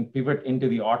 that you can pivot into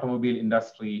the automobile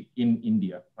industry in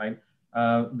India, right?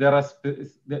 There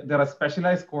are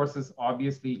specialized courses,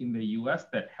 obviously, in the US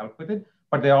that help with it,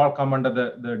 but they all come under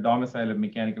the domicile of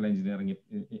mechanical engineering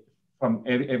from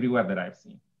everywhere that I've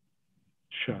seen.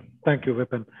 Sure. Thank you,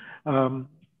 Vipin.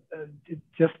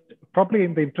 Just probably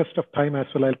in the interest of time as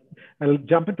well, I'll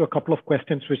jump into a couple of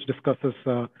questions which discusses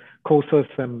courses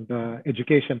and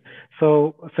education.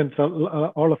 So since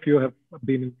all of you have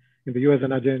been in the US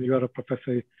and Ajay, you are a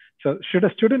professor, so should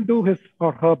a student do his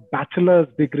or her bachelor's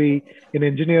degree in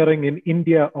engineering in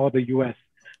India or the US?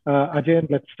 Ajay,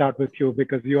 let's start with you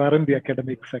because you are in the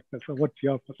academic sector. So what's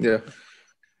your perspective?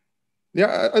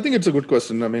 Yeah, I think it's a good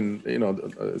question. I mean,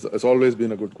 it's always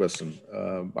been a good question.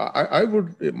 I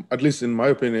would, at least in my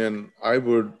opinion, I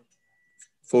would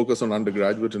focus on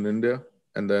undergraduate in India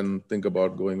and then think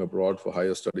about going abroad for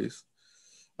higher studies.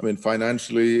 I mean,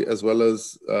 financially, as well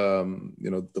as,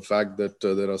 the fact that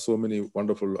there are so many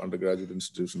wonderful undergraduate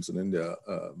institutions in India,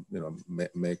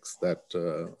 makes that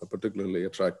a particularly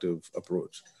attractive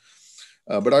approach.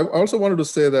 But I also wanted to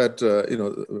say that,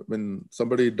 when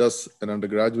somebody does an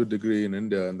undergraduate degree in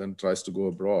India and then tries to go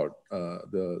abroad,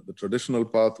 the traditional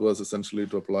path was essentially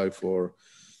to apply for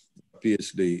a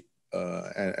PhD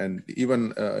and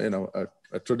even,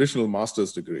 a traditional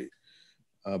master's degree.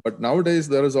 But nowadays,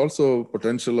 there is also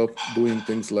potential of doing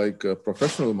things like a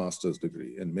professional master's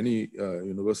degree. And many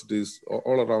universities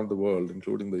all around the world,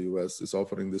 including the US, is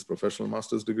offering this professional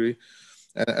master's degree.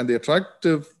 And the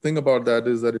attractive thing about that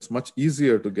is that it's much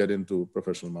easier to get into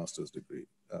professional master's degree.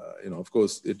 Of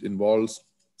course, it involves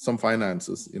some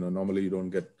finances. Normally you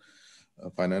don't get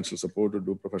financial support to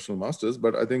do professional masters,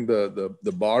 but I think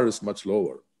the bar is much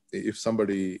lower. If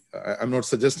somebody, I'm not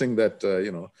suggesting that,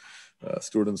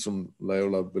 students from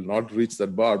Loyola will not reach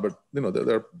that bar, but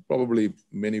there are probably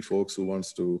many folks who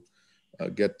wants to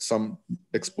get some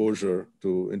exposure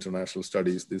to international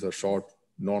studies. These are short,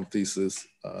 non-thesis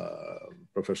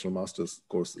professional master's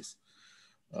courses.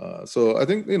 So I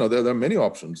think, there are many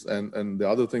options. And the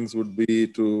other things would be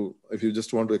to, if you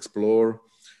just want to explore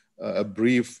a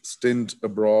brief stint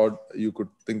abroad, you could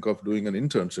think of doing an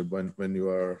internship when you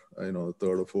are,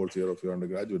 third or fourth year of your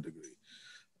undergraduate degree.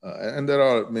 And there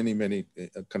are many, many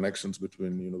connections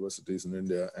between universities in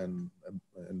India and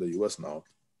in the US now.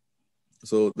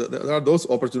 So there are those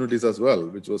opportunities as well,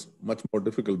 which was much more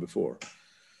difficult before.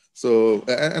 So,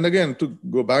 and again, to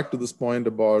go back to this point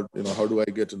about, how do I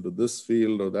get into this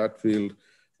field or that field?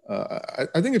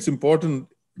 I think it's important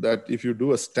that if you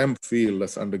do a STEM field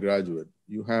as undergraduate,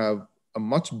 you have a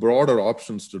much broader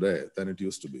options today than it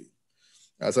used to be.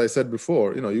 As I said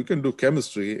before, you can do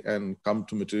chemistry and come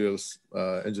to materials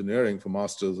engineering for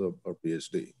master's or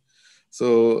PhD.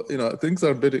 So, things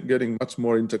are getting much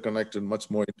more interconnected,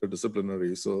 much more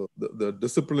interdisciplinary. So the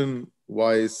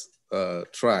discipline-wise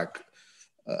track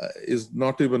is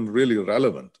not even really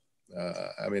relevant.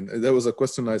 I mean, there was a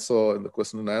question I saw in the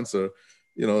question and answer,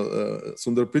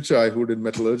 Sundar Pichai, who did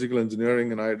metallurgical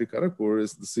engineering in IIT Kharagpur,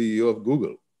 is the CEO of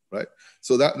Google, right?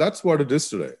 So that's what it is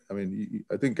today. I mean,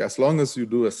 I think as long as you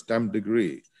do a STEM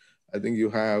degree, I think you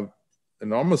have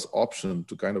enormous option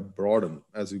to kind of broaden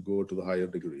as you go to the higher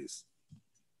degrees.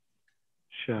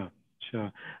 Sure.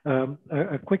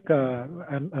 A quick,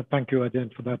 and thank you,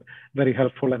 Ajay, for that. Very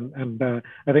helpful. And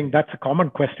I think that's a common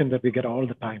question that we get all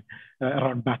the time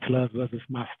around bachelor's versus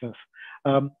master's.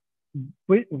 And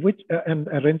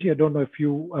Renji, I don't know if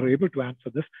you are able to answer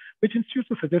this. Which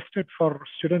institutes are suggested for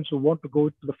students who want to go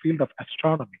to the field of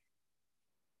astronomy?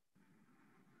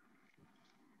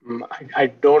 I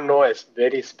don't know a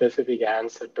very specific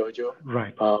answer, Tojo.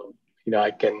 Right.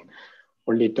 I can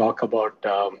only talk about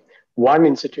one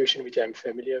institution which I'm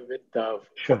familiar with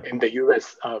Sure. in the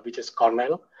US, which is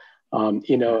Cornell.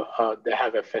 They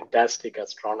have a fantastic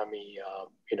astronomy,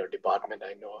 department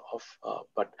I know of,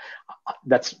 but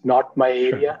that's not my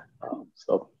area.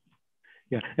 Sure.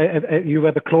 Yeah, you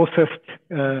were the closest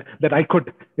that I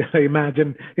could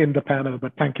imagine in the panel,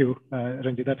 but thank you,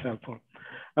 Renji, that's helpful.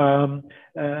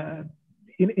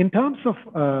 In terms of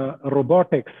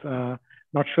robotics,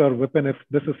 not sure, Vipin, if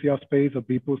this is your space or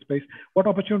Deepu's space, what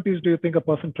opportunities do you think a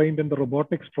person trained in the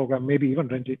robotics program, maybe even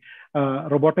Renji,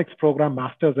 robotics program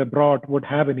masters abroad would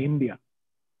have in India?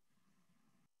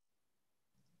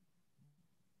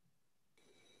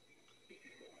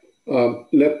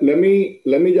 Let me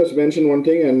just mention one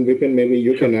thing, and Vipin, maybe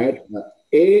you can add.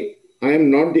 A, I am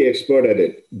not the expert at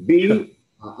it. B, sure.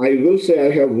 I will say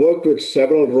I have worked with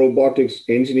several robotics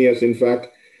engineers. In fact,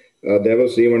 there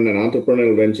was even an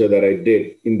entrepreneurial venture that I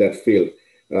did in that field.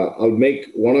 I'll make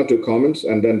one or two comments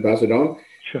and then pass it on.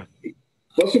 Sure.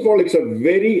 First of all, it's a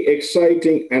very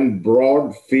exciting and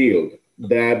broad field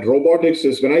that robotics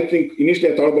is. When I think,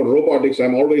 initially I thought about robotics,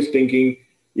 I'm always thinking,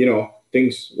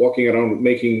 things walking around,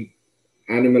 making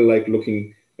animal-like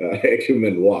looking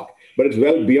equipment walk. But it's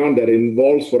well beyond that. It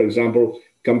involves, for example,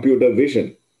 computer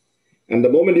vision. And the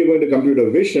moment you go into computer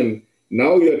vision,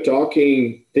 now you're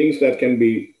talking things that can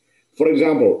be, for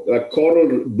example, like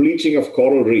bleaching of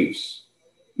coral reefs.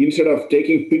 Instead of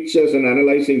taking pictures and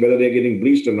analyzing whether they're getting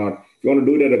bleached or not, if you want to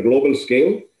do it at a global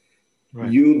scale,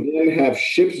 right, you then have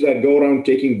ships that go around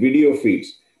taking video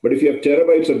feeds. But if you have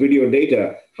terabytes of video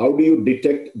data, how do you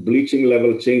detect bleaching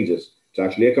level changes? It's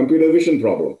actually a computer vision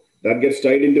problem. That gets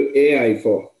tied into AI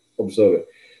for observing.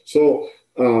 So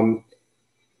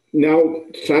now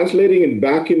translating it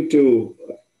back into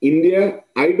India,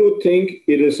 I do think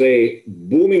it is a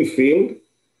booming field,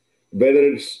 whether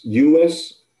it's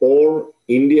US or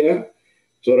India.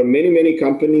 So there are many, many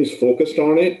companies focused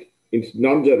on it. It's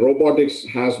not that robotics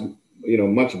has,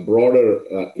 much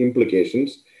broader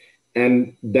implications.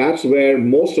 And that's where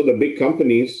most of the big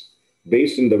companies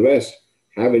based in the West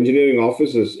have engineering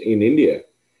offices in India.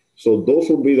 So those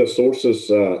would be the sources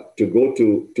to go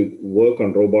to work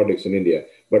on robotics in India.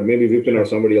 But maybe Vipin or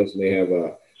somebody else may have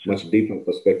a much deeper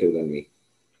perspective than me.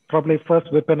 Probably first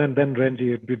Vipin and then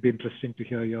Renji. It would be interesting to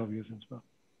hear your views as well.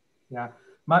 Yeah,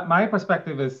 my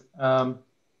perspective is, from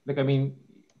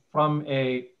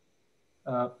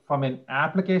an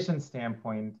application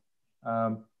standpoint,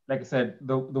 like I said,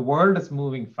 the world is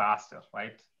moving faster,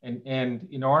 right? And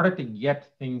in order to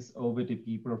get things over to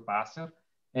people faster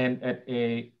and at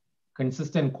a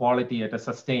consistent quality at a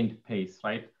sustained pace,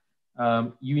 right?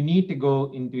 You need to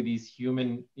go into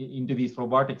these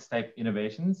robotics type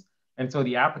innovations. And so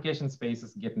the application space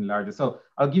is getting larger. So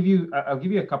I'll give you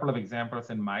a couple of examples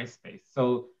in my space.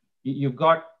 So you've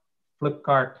got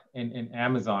Flipkart and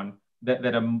Amazon that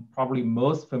are probably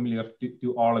most familiar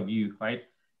to all of you, right?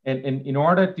 And in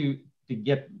order to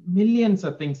get millions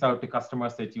of things out to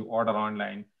customers that you order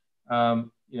online,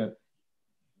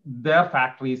 their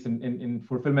factories and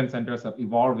fulfillment centers are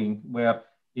evolving where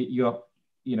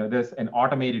there's an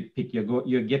automated pick.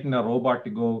 You're getting a robot to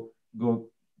go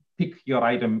pick your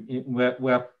item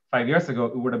where 5 years ago,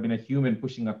 it would have been a human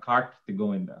pushing a cart to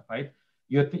go in there, right?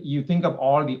 You think of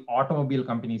all the automobile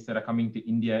companies that are coming to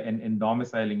India and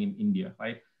domiciling in India,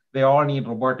 right? They all need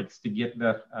robotics to get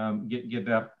their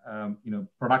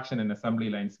production and assembly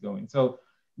lines going. So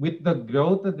with the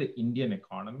growth of the Indian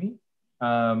economy,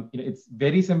 it's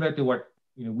very similar to what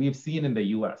we've seen in the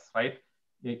US, right?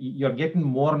 You're getting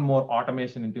more and more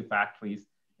automation into factories,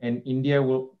 and India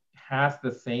has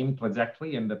the same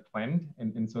trajectory and the trend,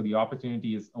 and so the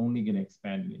opportunity is only going to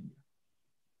expand in India.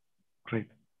 Great,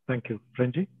 thank you.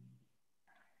 Renji?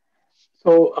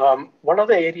 So one of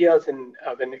the areas when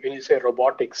you say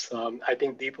robotics, I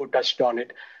think Deepu touched on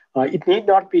it. It need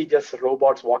not be just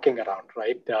robots walking around,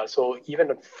 right? So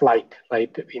even a flight,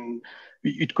 right?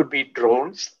 It could be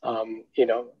drones,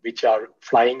 which are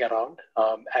flying around,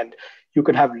 and you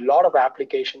could have a lot of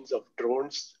applications of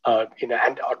drones,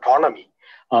 and autonomy.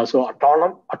 So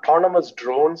autonomous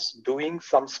drones doing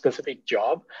some specific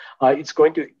job, it's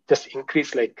going to just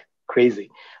increase like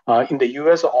crazy. In the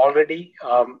US already,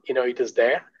 it is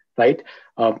there, right?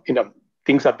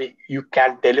 Things are big. You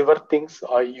can deliver things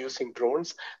using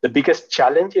drones. The biggest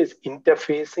challenge is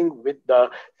interfacing with the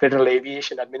Federal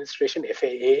Aviation Administration,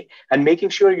 FAA, and making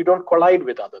sure you don't collide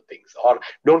with other things or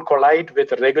don't collide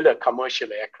with regular commercial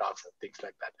aircrafts and things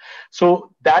like that.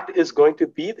 So that is going to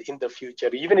be in the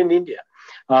future, even in India.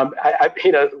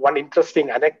 One interesting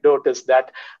anecdote is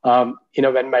that,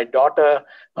 when my daughter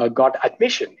got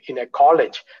admission in a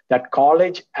college, that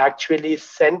college actually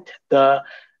sent the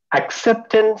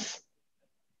acceptance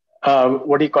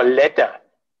letter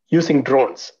using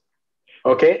drones.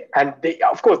 Okay. And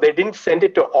of course, they didn't send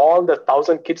it to all the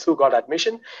 1,000 kids who got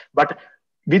admission, but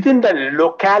within the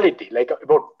locality, like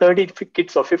about 30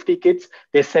 kids or 50 kids,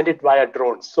 they sent it via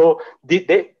drones. So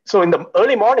so in the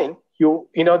early morning,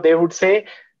 they would say,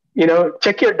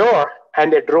 check your door,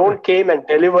 and a drone came and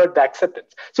delivered the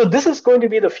acceptance. So this is going to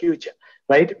be the future,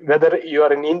 right? Whether you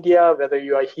are in India, whether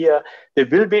you are here, there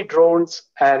will be drones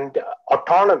and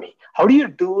autonomy. How do you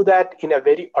do that in a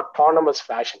very autonomous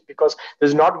fashion? Because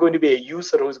there's not going to be a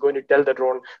user who's going to tell the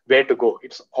drone where to go.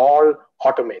 It's all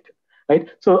automated, right?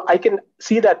 So I can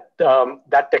see that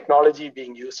that technology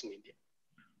being used in India.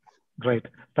 Great.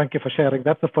 Thank you for sharing.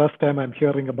 That's the first time I'm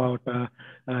hearing about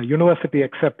university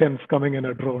acceptance coming in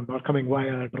a drone or coming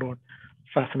via a drone.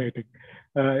 fascinating.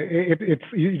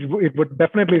 It would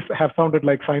definitely have sounded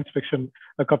like science fiction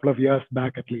a couple of years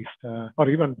back, at least, or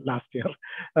even last year.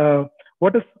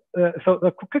 What is so?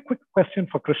 A quick question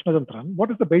for Krishnachandran.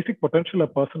 What is the basic potential a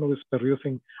person who is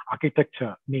pursuing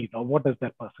architecture need, or what does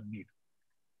that person need?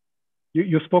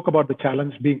 You spoke about the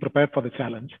challenge, being prepared for the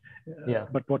challenge. Yeah.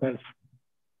 But what else?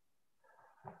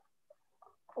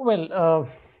 Well,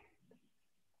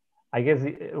 I guess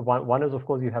one is, of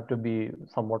course, you have to be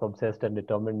somewhat obsessed and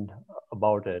determined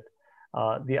about it.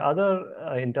 The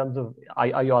other, in terms of,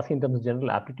 are you asking in terms of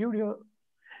general aptitude here?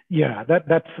 Yeah,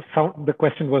 the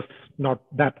question was not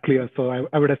that clear, so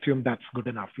I would assume that's good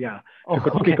enough. Yeah, if you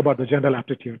could speak about the general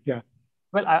aptitude. Yeah.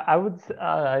 Well, I would,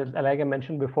 like I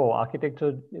mentioned before,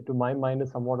 architecture, to my mind,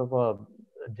 is somewhat of a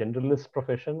generalist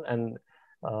profession, and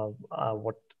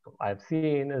what I've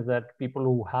seen is that people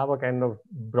who have a kind of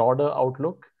broader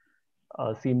outlook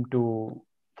seem to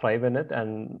thrive in it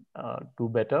and do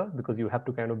better, because you have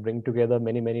to kind of bring together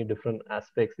many different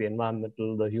aspects: the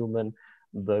environmental, the human,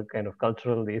 the kind of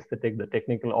cultural, the aesthetic, the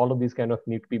technical. All of these kind of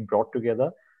need to be brought together,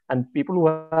 and people who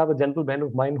have a general bent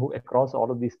of mind who across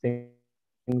all of these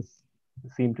things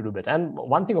seem to do better. And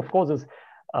one thing, of course, is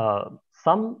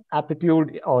some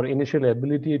aptitude or initial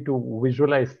ability to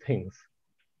visualize things,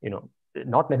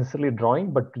 not necessarily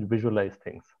drawing, but to visualize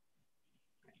things.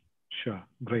 Sure,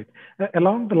 great.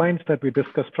 Along the lines that we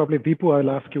discussed, probably Deepu,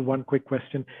 I'll ask you one quick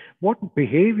question. What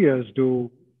behaviors do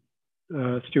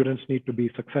students need to be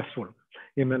successful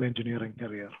in an engineering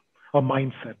career or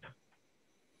mindset?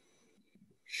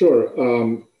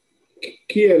 Sure.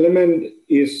 Key element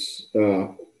is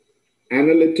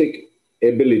analytic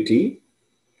ability,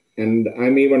 and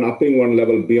I'm even upping one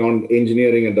level beyond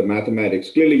engineering and the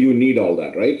mathematics. Clearly, you need all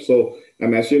that, right? So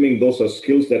I'm assuming those are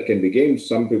skills that can be gained.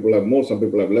 Some people have more, some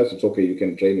people have less. It's okay, you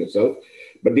can train yourself.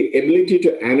 But the ability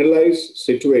to analyze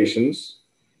situations,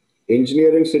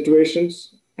 engineering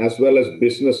situations, as well as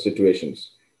business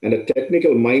situations. And a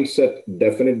technical mindset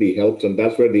definitely helps, and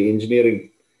that's where the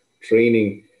engineering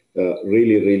training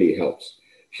really helps.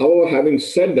 However, having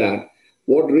said that,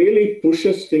 what really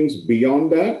pushes things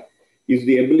beyond that is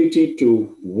the ability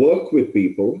to work with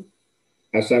people,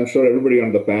 as I'm sure everybody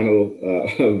on the panel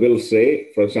will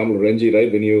say. For example, Renji,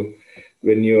 right,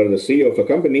 when you are the CEO of a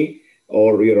company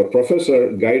or you're a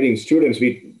professor guiding students,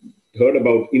 we heard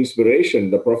about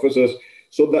inspiration, the professors.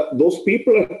 So that those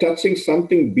people are touching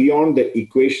something beyond the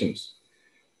equations.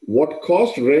 What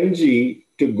caused Renji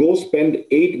to go spend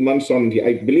 8 months on,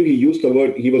 I believe he used the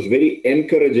word, he was very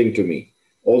encouraging to me,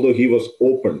 although he was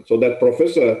open. So that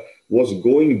professor was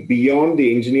going beyond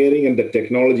the engineering and the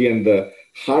technology and the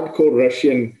hardcore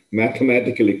Russian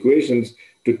mathematical equations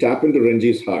to tap into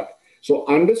Renji's heart. So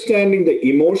understanding the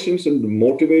emotions and the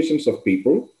motivations of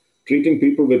people, treating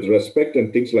people with respect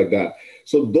and things like that.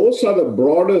 So those are the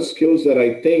broader skills that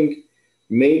I think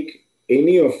make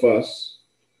any of us,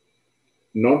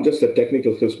 not just the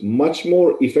technical skills, much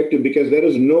more effective, because there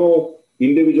is no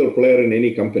individual player in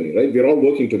any company, right? We're all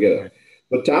working together.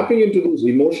 But tapping into those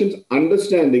emotions,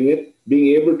 understanding it,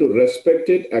 being able to respect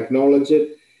it, acknowledge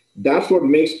it, that's what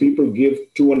makes people give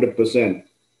 200%.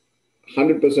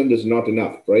 100% is not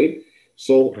enough, right?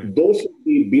 So those would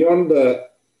be beyond the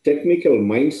technical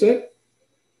mindset,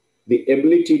 the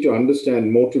ability to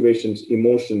understand motivations,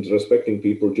 emotions, respecting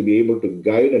people, to be able to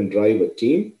guide and drive a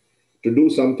team to do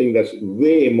something that's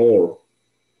way more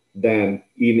than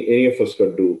any of us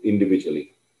could do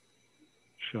individually.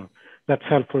 Sure. That's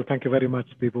helpful. Thank you very much,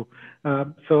 Deepu.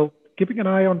 So keeping an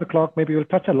eye on the clock, maybe we'll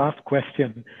touch a last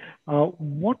question.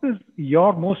 What is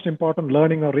your most important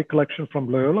learning or recollection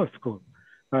from Loyola School?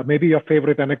 Maybe your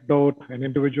favorite anecdote, an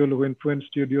individual who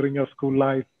influenced you during your school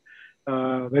life.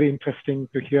 Very interesting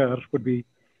to hear would be,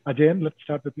 Ajay, let's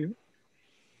start with you.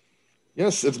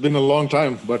 Yes, it's been a long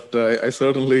time, but I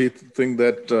certainly think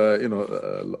that,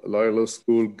 Loyola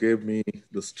School gave me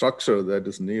the structure that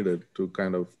is needed to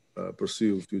kind of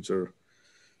pursue future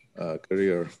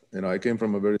career. I came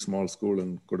from a very small school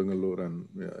in Kodungalur, and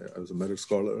I was a merit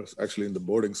scholar, actually in the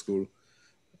boarding school.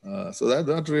 So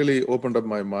that really opened up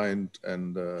my mind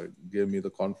and gave me the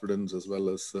confidence, as well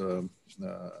as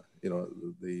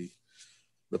the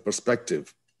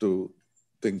perspective to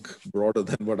think broader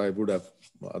than what I would have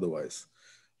otherwise.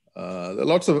 There are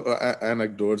lots of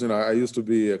anecdotes. I used to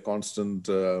be a constant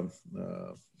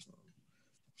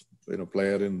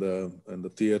player in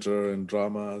the theater and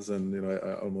dramas, and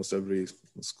almost every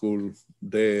school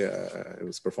day I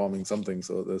was performing something.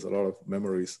 So there's a lot of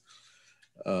memories.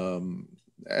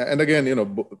 And again,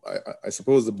 I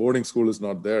suppose the boarding school is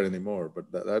not there anymore,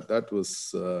 but that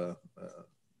was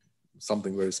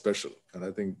something very special. And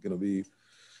I think we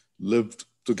lived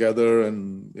together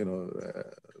and,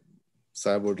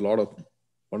 savored a lot of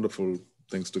wonderful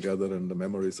things together, and the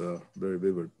memories are very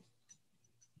vivid.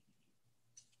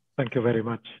 Thank you very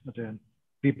much, Ajay.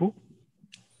 Deepu?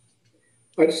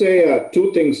 I'd say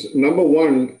two things. Number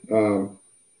one,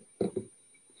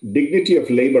 dignity of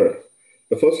labor.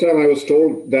 The first time I was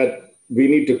told that we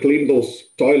need to clean those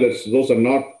toilets, those are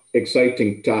not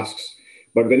exciting tasks.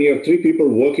 But when you have three people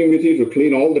working with you to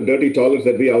clean all the dirty toilets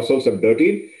that we ourselves have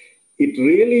dirtied, it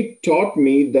really taught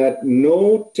me that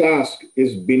no task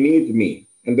is beneath me.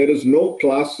 And there is no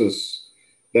classes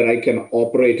that I can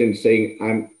operate in saying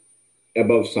I'm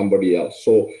above somebody else.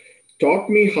 So taught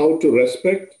me how to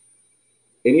respect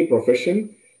any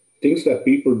profession, things that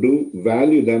people do,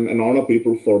 value them, and honor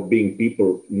people for being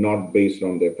people, not based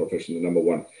on their profession, number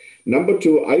one. Number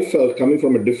two, I felt, coming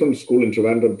from a different school in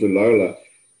Trivandrum to Loyola,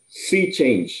 see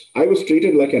change. I was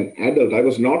treated like an adult. I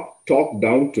was not talked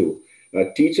down to.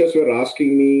 Teachers were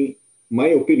asking me my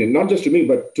opinion, not just to me,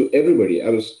 but to everybody. I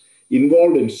was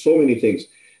involved in so many things.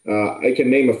 I can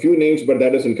name a few names, but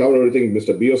that doesn't cover everything.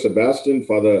 Mr. B.O. Sebastian,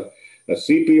 Father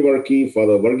C.P. Varkey,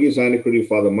 Father Varghese Anikuri,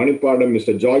 Father Manipadam,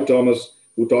 Mr. Joy Thomas,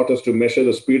 who taught us to measure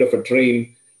the speed of a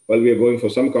train while we were going for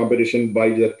some competition by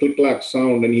the click-clack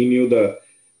sound, and he knew the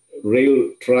rail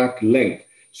track length.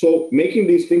 So making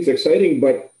these things exciting,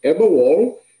 but above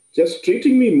all, just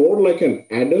treating me more like an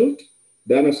adult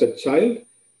than as a child,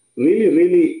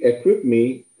 really equipped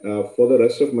me for the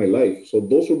rest of my life. So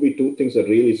those would be two things that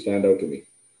really stand out to me.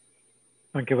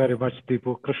 Thank you very much,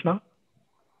 Deepu. Krishna?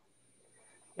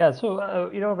 Yeah, so,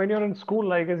 when you're in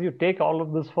school, I guess you take all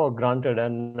of this for granted.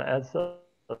 And as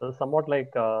somewhat like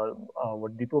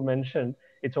what Deepu mentioned,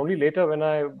 it's only later when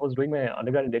I was doing my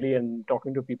undergrad in Delhi and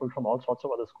talking to people from all sorts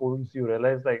of other schools, you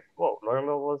realize like, whoa,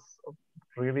 Loyola was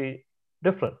really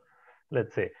different,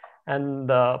 let's say. And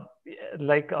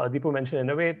like Deepu mentioned, in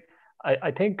a way,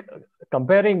 I think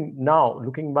comparing now,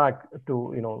 looking back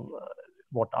to,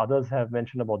 what others have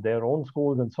mentioned about their own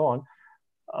schools and so on,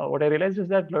 what I realized is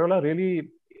that Loyola really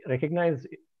recognized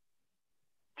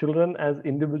children as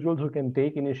individuals who can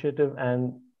take initiative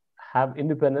and have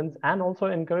independence, and also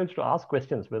encouraged to ask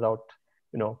questions without,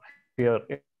 fear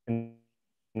in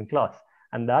class.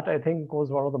 And that, I think, was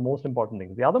one of the most important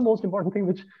things. The other most important thing,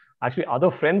 which actually other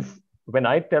friends, when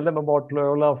I tell them about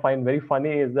Loyola, find very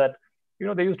funny, is that,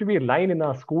 there used to be a line in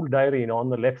our school diary, on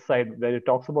the left side where it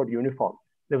talks about uniform.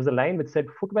 There was a line which said,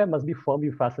 "Footwear must be firmly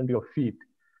fastened to your feet."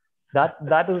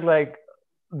 That is like,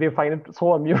 they find it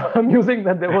so amusing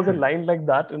that there was a line like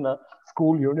that in a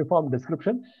school uniform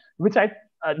description, which I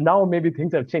now maybe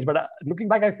things have changed, but looking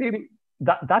back, I feel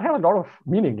that had a lot of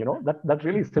meaning. That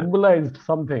really symbolized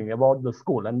something about the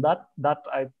school, and that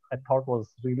I thought was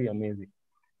really amazing.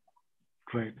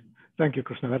 Great, thank you,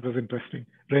 Krishna. That was interesting.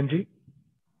 Renji?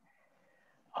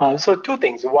 So two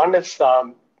things. One is,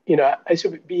 I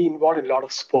should be involved in a lot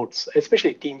of sports,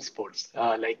 especially team sports,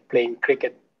 like playing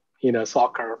cricket,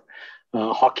 soccer,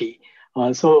 hockey.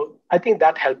 So I think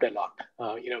that helped a lot.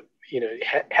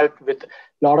 Helped with a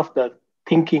lot of the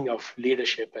thinking of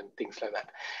leadership and things like that.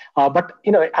 But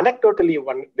anecdotally,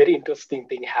 one very interesting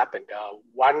thing happened.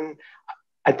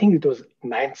 I think it was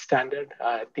ninth standard.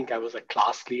 I think I was a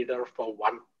class leader for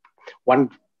one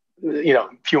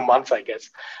few months, I guess.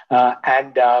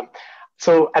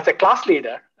 So as a class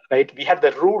leader, right, we had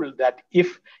the rule that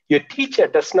if your teacher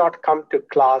does not come to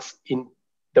class in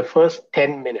the first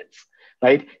 10 minutes,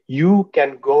 right, you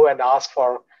can go and ask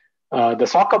for the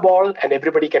soccer ball, and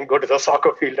everybody can go to the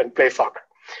soccer field and play soccer,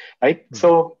 right? Mm-hmm.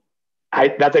 So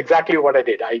that's exactly what I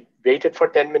did. I waited for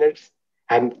 10 minutes,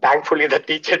 and thankfully the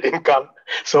teacher didn't come.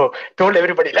 So told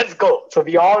everybody, let's go. So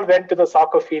we all went to the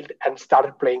soccer field and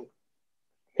started playing,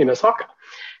 soccer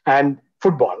and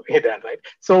football, right?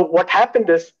 So what happened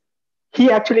is,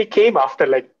 he actually came after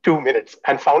like 2 minutes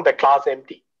and found the class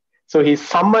empty. So he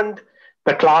summoned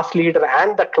the class leader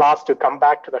and the class to come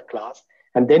back to the class.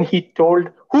 And then he told,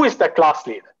 who is the class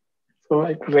leader? So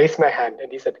I raised my hand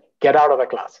and he said, get out of the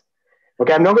class.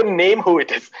 Okay, I'm not going to name who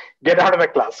it is. Get out of the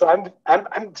class. So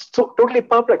I'm so totally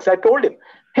perplexed. I told him,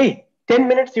 hey, 10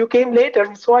 minutes you came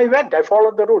later. So I went, I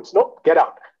followed the rules. No, get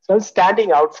out. So I'm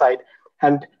standing outside,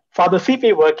 and Father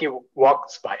C.P. Varkey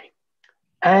walks by.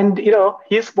 And,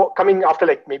 he's coming after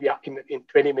like maybe in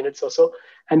 20 minutes or so.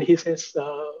 And he says,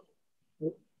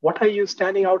 what are you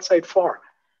standing outside for?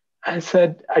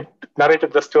 I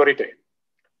narrated the story to him.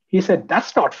 He said,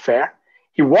 that's not fair.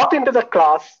 He walked into the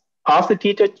class, asked the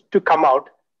teacher to come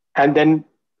out, and then,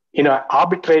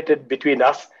 arbitrated between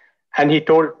us. And he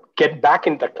told, get back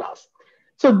in the class.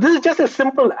 So this is just a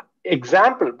simple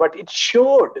example, but it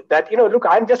showed that, look,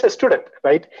 I'm just a student,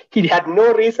 right? He had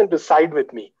no reason to side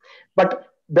with me. But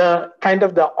the kind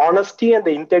of the honesty and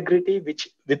the integrity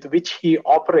with which he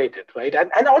operated, right?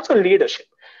 And also leadership,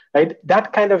 right?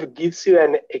 That kind of gives you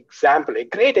an example, a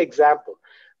great example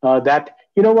that,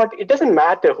 you know what, it doesn't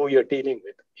matter who you're dealing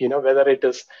with, you know, whether it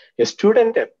is a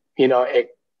student, a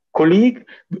colleague,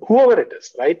 whoever it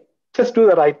is, right? Just do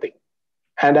the right thing.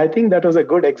 And I think that was a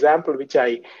good example, which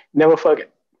I never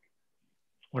forget.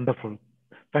 Wonderful.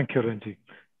 Thank you, Renji.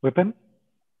 Vipin?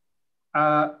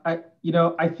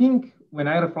 I think when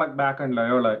I reflect back on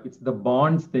Loyola, it's the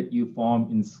bonds that you form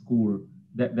in school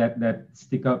that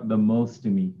stick out the most to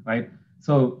me, right?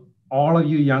 So all of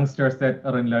you youngsters that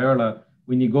are in Loyola,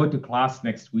 when you go to class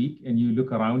next week and you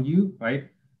look around you, right?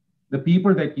 The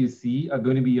people that you see are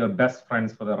going to be your best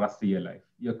friends for the rest of your life,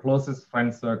 your closest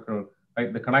friend circle,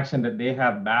 right? The connection that they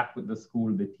have back with the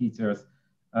school, the teachers.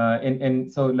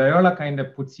 And so Loyola kind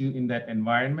of puts you in that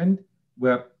environment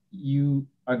where you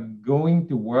are going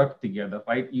to work together,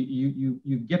 right?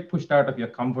 You get pushed out of your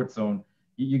comfort zone.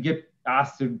 You get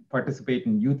asked to participate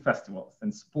in youth festivals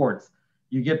and sports.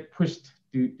 You get pushed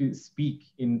to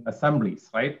speak in assemblies,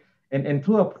 right? And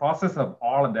through a process of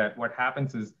all of that, what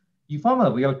happens is you form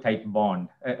a real tight bond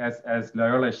as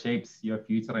Loyola shapes your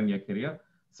future and your career.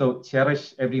 So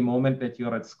cherish every moment that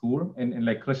you're at school. And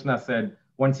like Krishna said,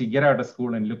 once you get out of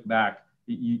school and look back,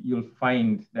 you'll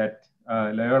find that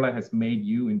Loyola has made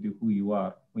you into who you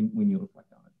are when you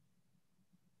reflect on it.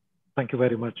 Thank you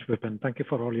very much, Vipin. Thank you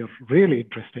for all your really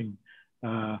interesting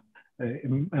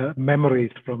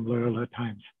memories from Loyola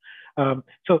times.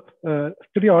 So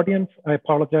to the audience, I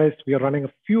apologize. We are running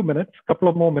a few minutes, a couple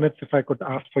of more minutes if I could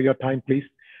ask for your time, please.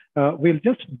 We'll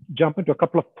just jump into a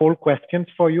couple of poll questions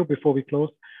for you before we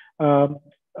close.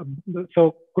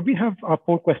 So could we have our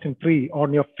poll question 3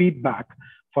 on your feedback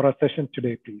for our session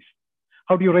today, please?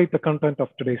 How do you rate the content of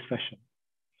today's session?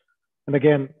 And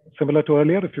again, similar to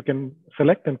earlier, if you can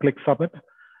select and click submit,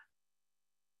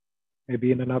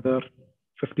 maybe in another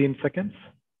 15 seconds.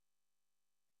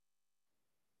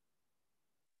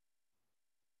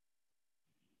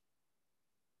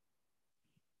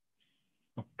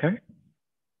 Okay.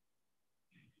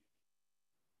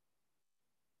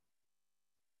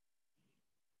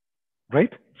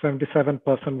 Right,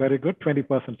 77% very good,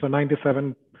 20%, so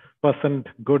 97%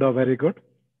 good or very good.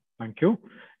 Thank you.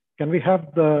 Can we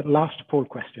have the last poll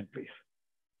question, please?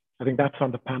 I think that's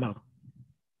on the panel.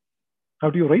 How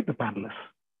do you rate the panelists?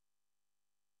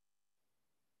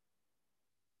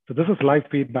 So this is live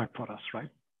feedback for us, right?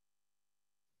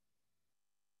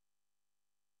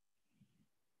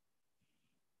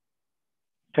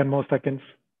 Ten more seconds.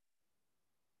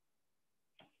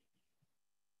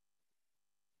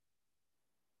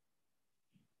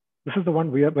 This is the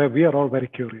one where we are all very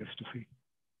curious to see.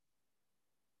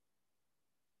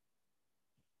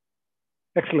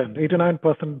 Excellent,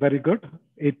 89% very good,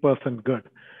 8% good.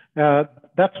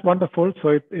 That's wonderful.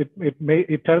 So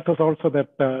it tells us also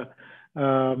that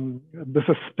this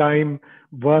is time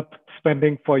worth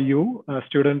spending for you,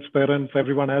 students, parents,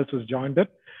 everyone else who's joined it.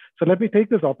 So let me take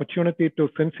this opportunity to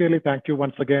sincerely thank you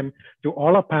once again to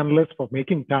all our panelists for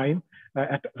making time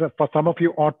for some of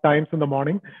you odd times in the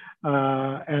morning,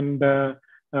 and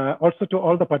also to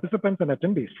all the participants and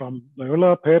attendees from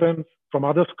Loyola, parents, from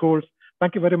other schools.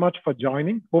 Thank you very much for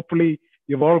joining. Hopefully,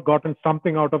 you've all gotten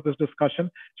something out of this discussion.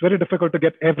 It's very difficult to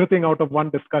get everything out of one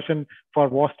discussion for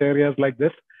vast areas like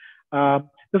this.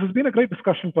 This has been a great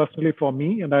discussion personally for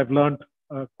me, and I've learned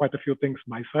quite a few things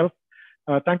myself.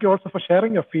 Thank you also for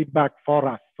sharing your feedback for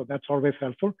us. So that's always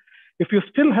helpful. If you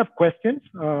still have questions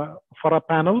for our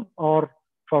panel or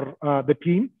for the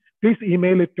team, please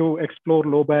email it to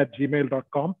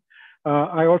explorelobad@gmail.com.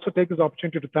 I also take this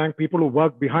opportunity to thank people who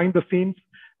work behind the scenes,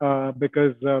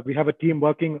 because we have a team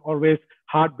working always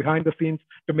hard behind the scenes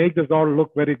to make this all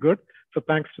look very good. So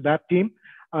thanks to that team.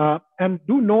 And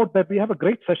do note that we have a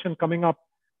great session coming up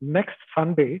next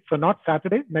Sunday. So not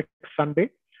Saturday, next Sunday.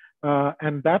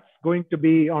 And that's going to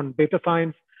be on data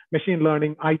science, machine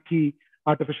learning, IT,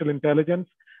 artificial intelligence.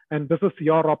 And this is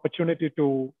your opportunity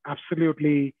to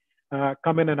absolutely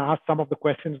come in and ask some of the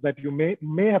questions that you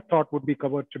may have thought would be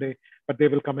covered today, but they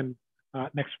will come in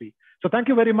next week. So thank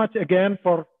you very much again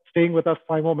for staying with us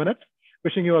 5 more minutes.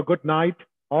 Wishing you a good night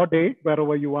or day,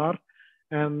 wherever you are,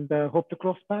 and hope to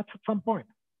cross paths at some point.